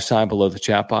 $ below the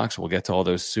chat box. We'll get to all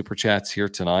those super chats here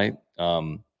tonight.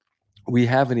 We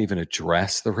haven't even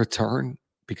addressed the return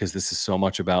because this is so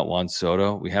much about Juan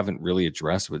Soto. We haven't really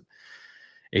addressed what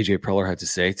AJ Preller had to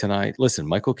say tonight. Listen,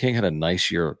 Michael King had a nice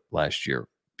year last year,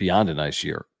 beyond a nice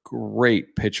year.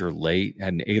 Great pitcher late,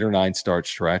 had an 8 or 9 start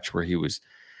stretch where he was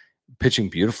pitching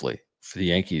beautifully for the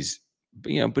Yankees.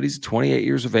 But he's 28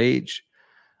 years of age,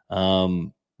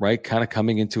 right? Kind of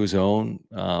coming into his own,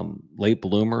 late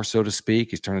bloomer, so to speak.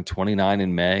 He's turning 29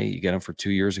 in May. You get him for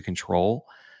 2 years of control.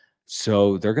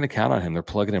 So they're going to count on him. They're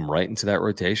plugging him right into that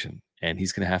rotation, and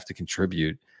he's going to have to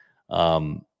contribute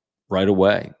right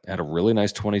away. Had a really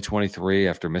nice 2023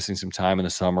 after missing some time in the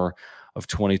summer of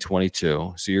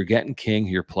 2022. So you're getting King,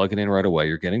 who you're plugging in right away.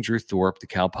 You're getting Drew Thorpe, the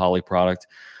Cal Poly product,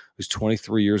 who's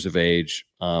 23 years of age,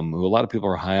 who a lot of people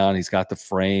are high on. He's got the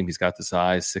frame. He's got the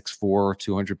size, 6'4",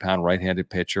 200-pound right-handed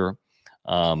pitcher.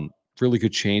 Really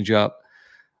good changeup.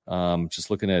 Just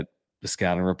looking at the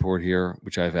scouting report here,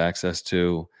 which I have access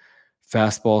to.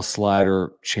 Fastball,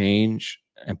 slider, change,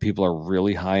 and people are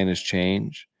really high in his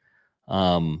change.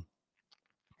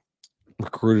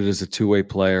 Recruited as a two-way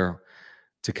player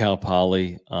to Cal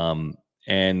Poly.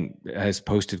 And has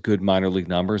posted good minor league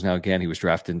numbers. Now, again, he was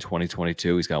drafted in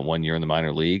 2022. He's got 1 year in the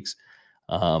minor leagues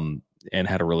and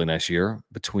had a really nice year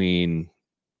between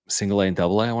single A and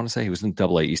double A, I want to say. He was in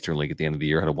double A Eastern League at the end of the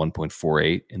year, had a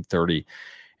 1.48 in 30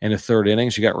 and a third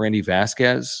innings. You got Randy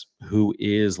Vasquez, who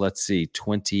is,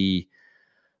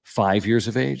 25 years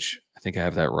of age. I think I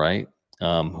have that right.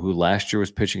 Who last year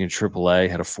was pitching in AAA,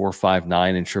 had a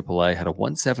 4.59 in AAA, had a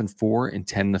 1.74 in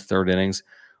 10 and a third innings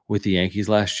with the Yankees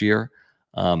last year.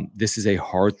 This is a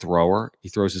hard thrower. He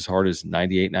throws as hard as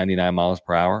 98, 99 miles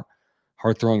per hour.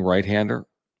 Hard throwing right-hander.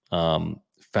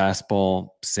 Fastball,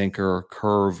 sinker,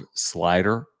 curve,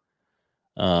 slider.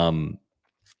 And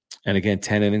again,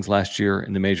 10 innings last year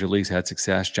in the major leagues, had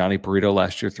success. Johnny Burrito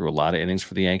last year threw a lot of innings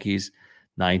for the Yankees,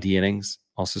 90 innings.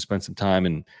 Also spent some time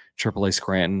in AAA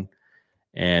Scranton.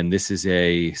 And this is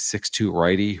a 6'2"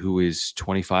 righty who is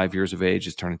 25 years of age,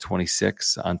 is turning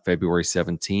 26 on February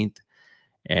 17th.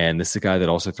 And this is a guy that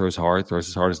also throws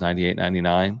as hard as 98,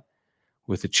 99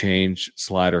 with a change,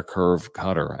 slider, curve,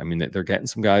 cutter. I mean, they're getting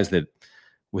some guys that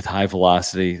with high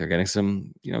velocity. They're getting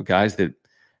some, guys that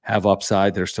have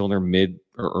upside that are still in their mid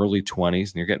or early 20s.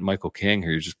 And you're getting Michael King, who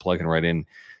you're just plugging right in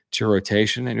to your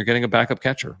rotation. And you're getting a backup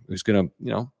catcher who's going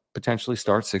to, potentially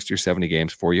start 60 or 70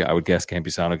 games for you. I would guess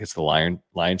Campusano gets the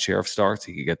lion's share of starts.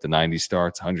 He could get the 90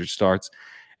 starts, 100 starts.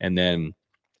 And then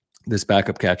this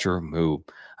backup catcher, who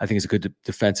I think is a good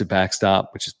defensive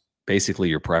backstop, which is basically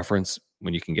your preference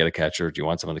when you can get a catcher. Do you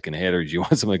want someone that can hit, or do you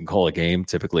want someone that can call a game?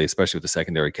 Typically, especially with the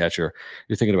secondary catcher,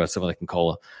 you're thinking about someone that can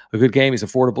call a good game. He's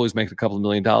affordable. He's making a couple of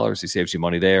 $1 million. He saves you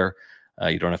money there.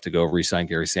 You don't have to go re-sign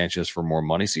Gary Sanchez for more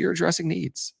money. So you're addressing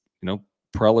needs.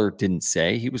 Preller didn't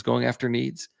say he was going after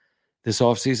needs this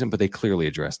offseason, but they clearly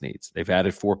address needs. They've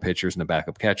added 4 pitchers and a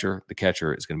backup catcher. The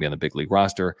catcher is going to be on the big league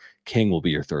roster. King will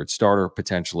be your third starter,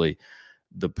 potentially.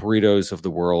 The Burritos of the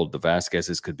world, the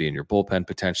Vasquezes could be in your bullpen,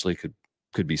 potentially,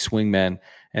 could be swingmen.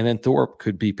 And then Thorpe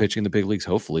could be pitching the big leagues,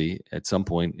 hopefully, at some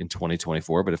point in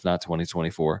 2024. But if not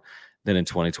 2024, then in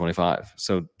 2025.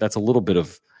 So that's a little bit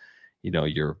of,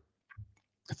 your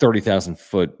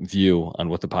 30,000-foot view on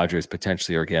what the Padres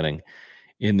potentially are getting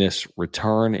in this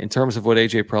return. In terms of what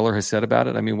A.J. Preller has said about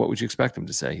it, I mean, what would you expect him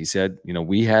to say? He said,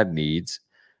 we had needs.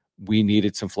 We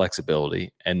needed some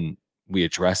flexibility, and we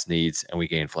addressed needs, and we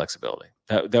gained flexibility.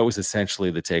 That was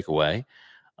essentially the takeaway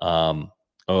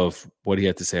of what he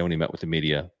had to say when he met with the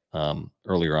media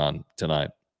earlier on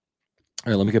tonight.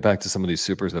 All right, let me get back to some of these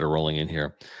supers that are rolling in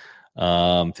here.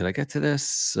 Did I get to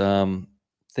this?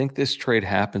 Think this trade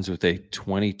happens with a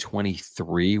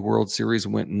 2023 World Series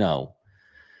win? No,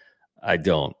 I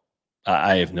don't.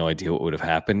 I have no idea what would have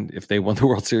happened if they won the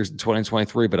World Series in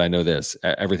 2023, but I know this.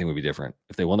 Everything would be different.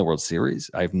 If they won the World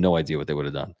Series, I have no idea what they would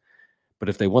have done. But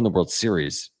if they won the World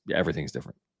Series, everything's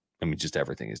different. I mean, just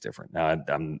everything is different. Now,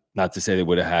 I'm not to say they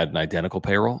would have had an identical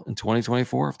payroll in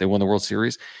 2024 if they won the World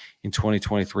Series in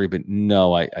 2023, but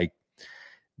no, I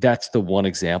that's the one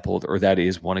example, or that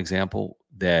is one example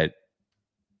that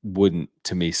wouldn't,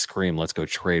 to me, scream, let's go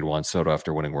trade Juan Soto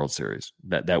after winning World Series.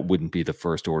 That wouldn't be the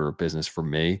first order of business for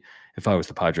me if I was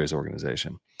the Padres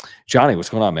organization. Johnny, what's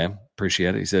going on, man?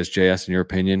 Appreciate it. He says, JS, in your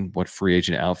opinion, what free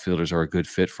agent outfielders are a good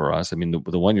fit for us? I mean,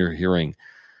 the one you're hearing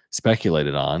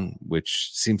speculated on,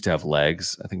 which seems to have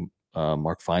legs, I think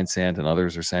Mark Feinsand and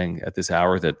others are saying at this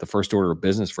hour that the first order of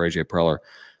business for A.J. Preller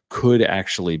could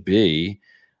actually be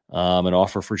an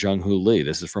offer for Jung-Hoo Lee.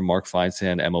 This is from Mark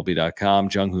Feinsand, MLB.com.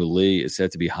 Jung-Hoo Lee is said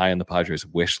to be high on the Padres'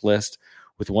 wish list,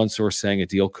 with one source saying a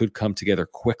deal could come together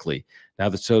quickly. Now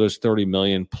that Soto's $30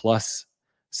 million plus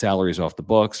salaries off the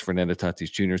books, Fernando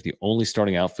Tatis Jr. is the only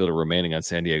starting outfielder remaining on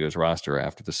San Diego's roster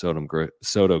after the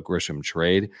Soto-Grisham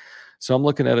trade. So I'm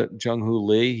looking at Jung-Hoo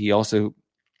Lee. He also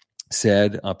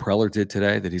said, Preller did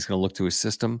today, that he's going to look to his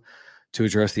system to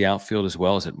address the outfield as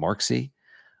well. As it Marksy?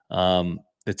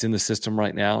 That's in the system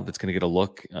right now, that's going to get a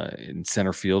look in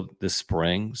center field this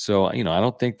spring. So, I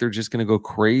don't think they're just going to go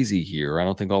crazy here. I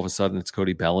don't think all of a sudden it's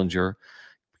Cody Bellinger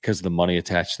because of the money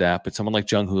attached to that. But someone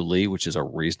like Jung-Hoo Lee, which is a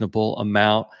reasonable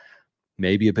amount,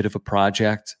 maybe a bit of a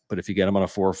project. But if you get him on a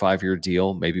 4 or 5 year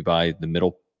deal, maybe by the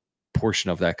middle portion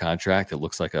of that contract, it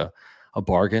looks like a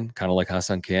bargain, kind of like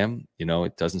Ha-Seong Kim.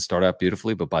 It doesn't start out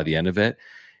beautifully, but by the end of it,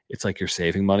 it's like you're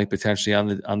saving money potentially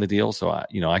on the deal. So,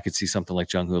 I could see something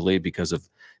like Jung-Hoo Lee because of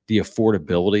the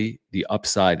affordability, the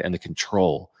upside, and the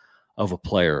control of a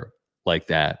player like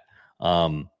that.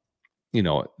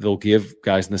 They'll give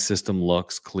guys in the system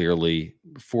looks clearly.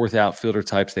 Fourth outfielder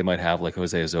types they might have, like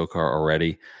Jose Azocar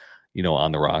already,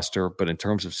 on the roster. But in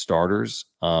terms of starters,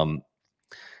 it'll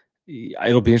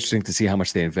be interesting to see how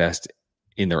much they invest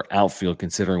in their outfield,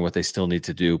 considering what they still need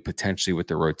to do potentially with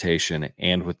their rotation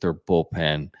and with their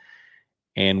bullpen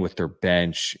and with their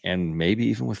bench and maybe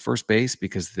even with first base,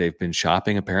 because they've been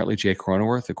shopping apparently Jake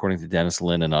Cronenworth, according to Dennis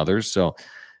Lin and others. So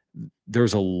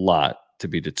there's a lot to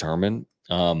be determined.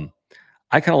 I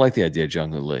kind of like the idea of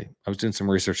Jung-Hoo Lee. I was doing some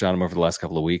research on him over the last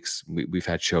couple of weeks. We've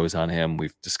had shows on him.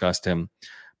 We've discussed him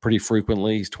pretty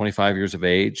frequently. He's 25 years of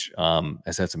age,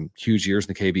 has had some huge years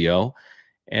in the KBO.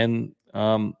 And,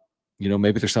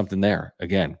 maybe there's something there.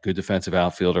 Again, good defensive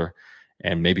outfielder,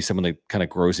 and maybe someone that kind of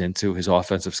grows into his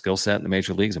offensive skill set in the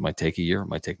major leagues. It might take a year. It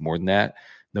might take more than that.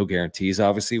 No guarantees,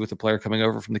 obviously, with the player coming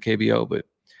over from the KBO, but,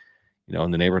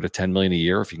 in the neighborhood of $10 million a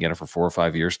year, if you can get it for 4 or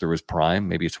 5 years through his prime,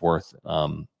 maybe it's worth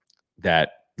that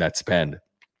spend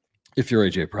if you're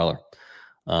AJ Preller.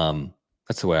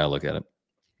 That's the way I look at it.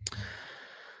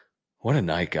 What a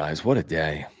night, guys. What a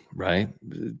day, right?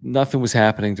 Nothing was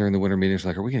happening during the winter meetings.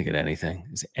 Like, are we going to get anything?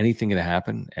 Is anything going to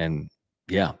happen? And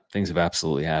yeah, things have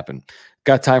absolutely happened.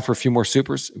 Got time for a few more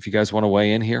supers. If you guys want to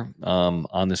weigh in here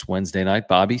on this Wednesday night.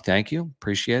 Bobby, thank you.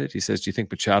 Appreciate it. He says, do you think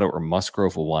Machado or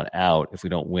Musgrove will want out if we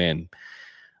don't win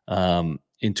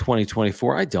in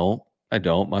 2024? I don't.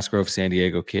 Musgrove, San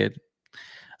Diego kid.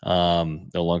 No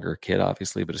longer a kid,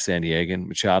 obviously, but a San Diegan.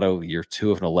 Machado, year 2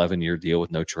 of an 11-year deal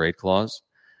with no trade clause.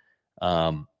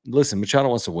 Listen, Machado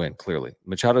wants to win, clearly.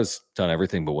 Machado's done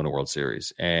everything but win a World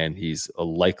Series, and he's a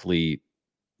likely,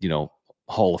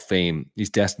 Hall of Fame. He's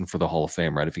destined for the Hall of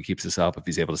Fame, right? If he keeps this up, if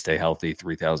he's able to stay healthy,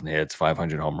 3,000 hits,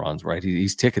 500 home runs, right?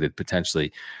 He's ticketed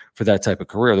potentially for that type of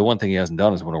career. The one thing he hasn't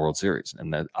done is win a World Series,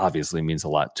 and that obviously means a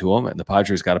lot to him. And the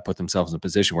Padres got to put themselves in a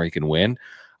position where he can win.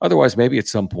 Otherwise, maybe at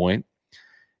some point,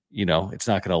 it's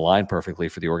not going to align perfectly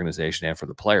for the organization and for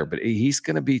the player, but he's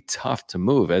going to be tough to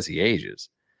move as he ages.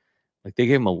 Like, they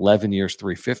gave him 11 years,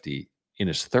 350 in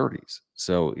his 30s.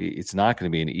 So it's not going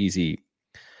to be an easy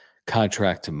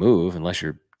contract to move unless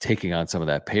you're taking on some of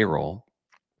that payroll.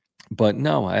 But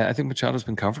no, I think Machado's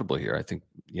been comfortable here. I think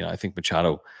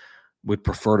Machado would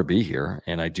prefer to be here.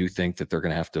 And I do think that they're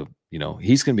going to have to,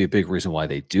 he's going to be a big reason why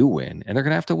they do win. And they're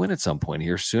going to have to win at some point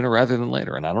here sooner rather than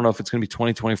later. And I don't know if it's going to be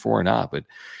 2024 or not, but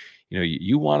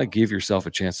you want to give yourself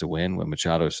a chance to win when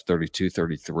Machado's 32,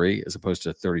 33, as opposed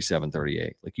to 37,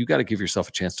 38. Like, you got to give yourself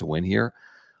a chance to win here.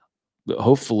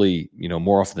 Hopefully,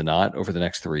 more often than not over the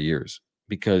next 3 years,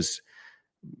 because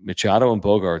Machado and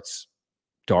Bogarts,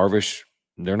 Darvish,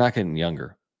 they're not getting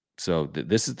younger. So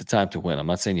this is the time to win. I'm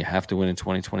not saying you have to win in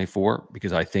 2024,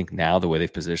 because I think now the way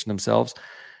they've positioned themselves,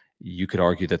 you could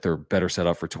argue that they're better set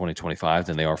up for 2025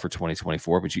 than they are for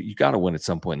 2024, but you got to win at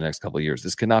some point in the next couple of years.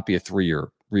 This cannot be a 3-year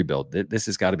rebuild. This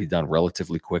has got to be done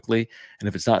relatively quickly. And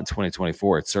if it's not in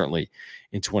 2024, it's certainly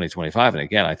in 2025. And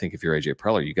again, I think if you're AJ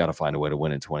Preller, you got to find a way to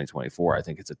win in 2024. I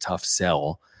think it's a tough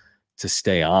sell to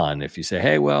stay on if you say,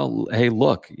 hey,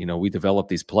 look, we developed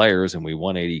these players and we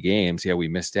won 80 games. Yeah, we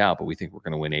missed out, but we think we're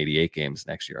going to win 88 games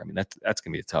next year. I mean, that's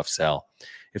going to be a tough sell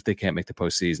if they can't make the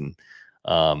postseason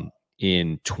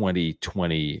in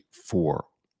 2024.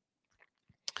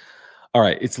 All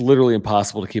right. It's literally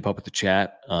impossible to keep up with the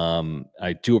chat.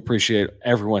 I do appreciate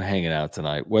everyone hanging out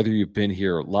tonight, whether you've been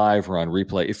here live or on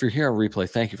replay. If you're here on replay,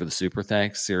 thank you for the super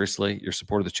thanks. Seriously, your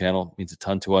support of the channel means a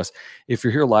ton to us. If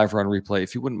you're here live or on replay,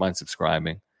 if you wouldn't mind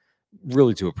subscribing,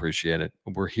 really do appreciate it.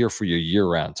 We're here for you year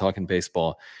round, talking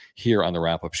baseball here on the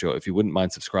Wrap-Up Show. If you wouldn't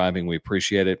mind subscribing, we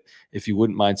appreciate it. If you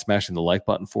wouldn't mind smashing the like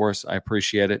button for us, I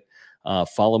appreciate it.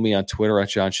 Follow me on Twitter at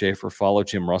John Schaefer. Follow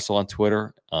Jim Russell on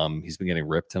Twitter. He's been getting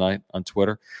ripped tonight on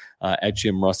Twitter at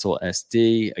Jim Russell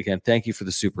SD. Again, thank you for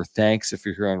the super thanks. If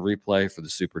you're here on replay, for the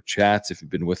super chats, if you've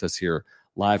been with us here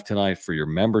live tonight, for your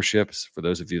memberships, for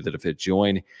those of you that have hit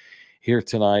join here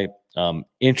tonight.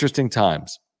 Interesting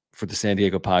times for the San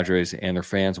Diego Padres and their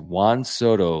fans. Juan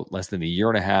Soto, less than a year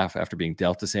and a half after being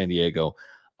dealt to San Diego,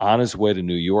 on his way to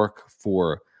New York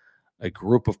for a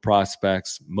group of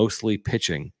prospects, mostly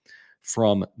pitching,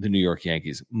 from the New York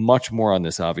Yankees. Much more on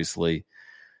this, obviously,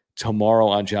 tomorrow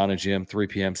on John and Jim, 3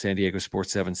 p.m., San Diego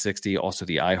Sports 760, also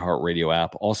the iHeartRadio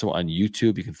app. Also on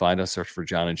YouTube, you can find us, search for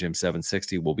John and Jim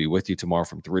 760. We'll be with you tomorrow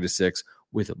from 3 to 6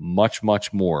 with much,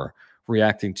 much more,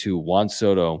 reacting to Juan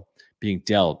Soto being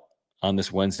dealt on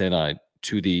this Wednesday night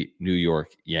to the New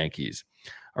York Yankees.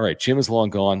 All right, Jim is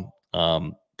long gone.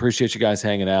 Appreciate you guys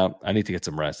hanging out. I need to get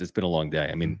some rest. It's been a long day.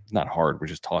 I mean, not hard. We're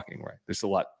just talking, right? There's a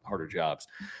lot harder jobs.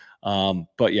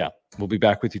 But yeah, we'll be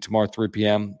back with you tomorrow at 3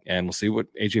 p.m. and we'll see what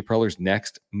AJ Preller's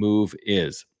next move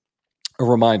is. A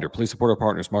reminder, please support our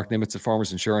partners, Mark Nimitz at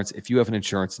Farmers Insurance. If you have an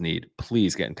insurance need,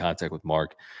 please get in contact with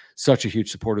Mark. Such a huge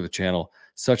supporter of the channel,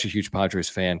 such a huge Padres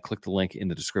fan. Click the link in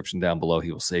the description down below.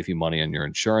 He will save you money on your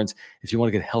insurance. If you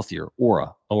want to get healthier,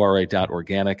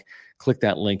 ora.organic. Click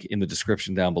that link in the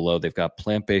description down below. They've got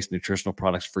plant-based nutritional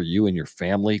products for you and your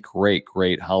family.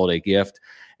 Great holiday gift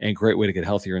and great way to get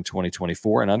healthier in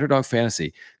 2024. And Underdog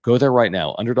Fantasy, go there right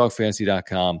now,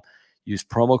 underdogfantasy.com. Use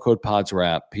promo code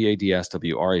PODSWRAP,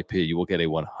 PADSWRAP. You will get a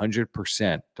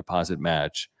 100% deposit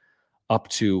match up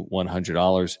to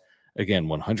 $100. Again,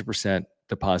 100%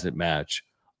 deposit match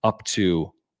up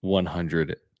to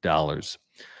 $100.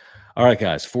 All right,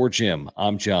 guys, for Jim,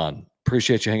 I'm John.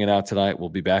 Appreciate you hanging out tonight. We'll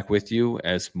be back with you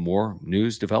as more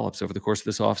news develops over the course of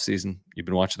this offseason. You've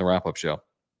been watching the Wrap-Up Show.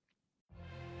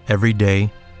 Every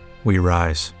day, we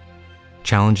rise,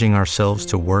 challenging ourselves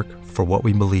to work for what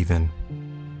we believe in.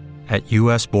 At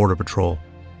U.S. Border Patrol,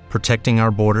 protecting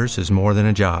our borders is more than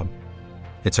a job.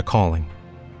 It's a calling.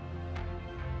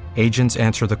 Agents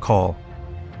answer the call,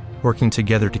 working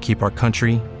together to keep our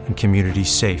country and communities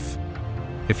safe.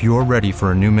 If you're ready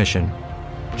for a new mission,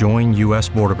 join U.S.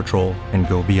 Border Patrol and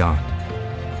go beyond.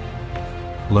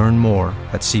 Learn more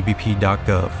at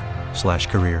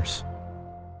cbp.gov/careers.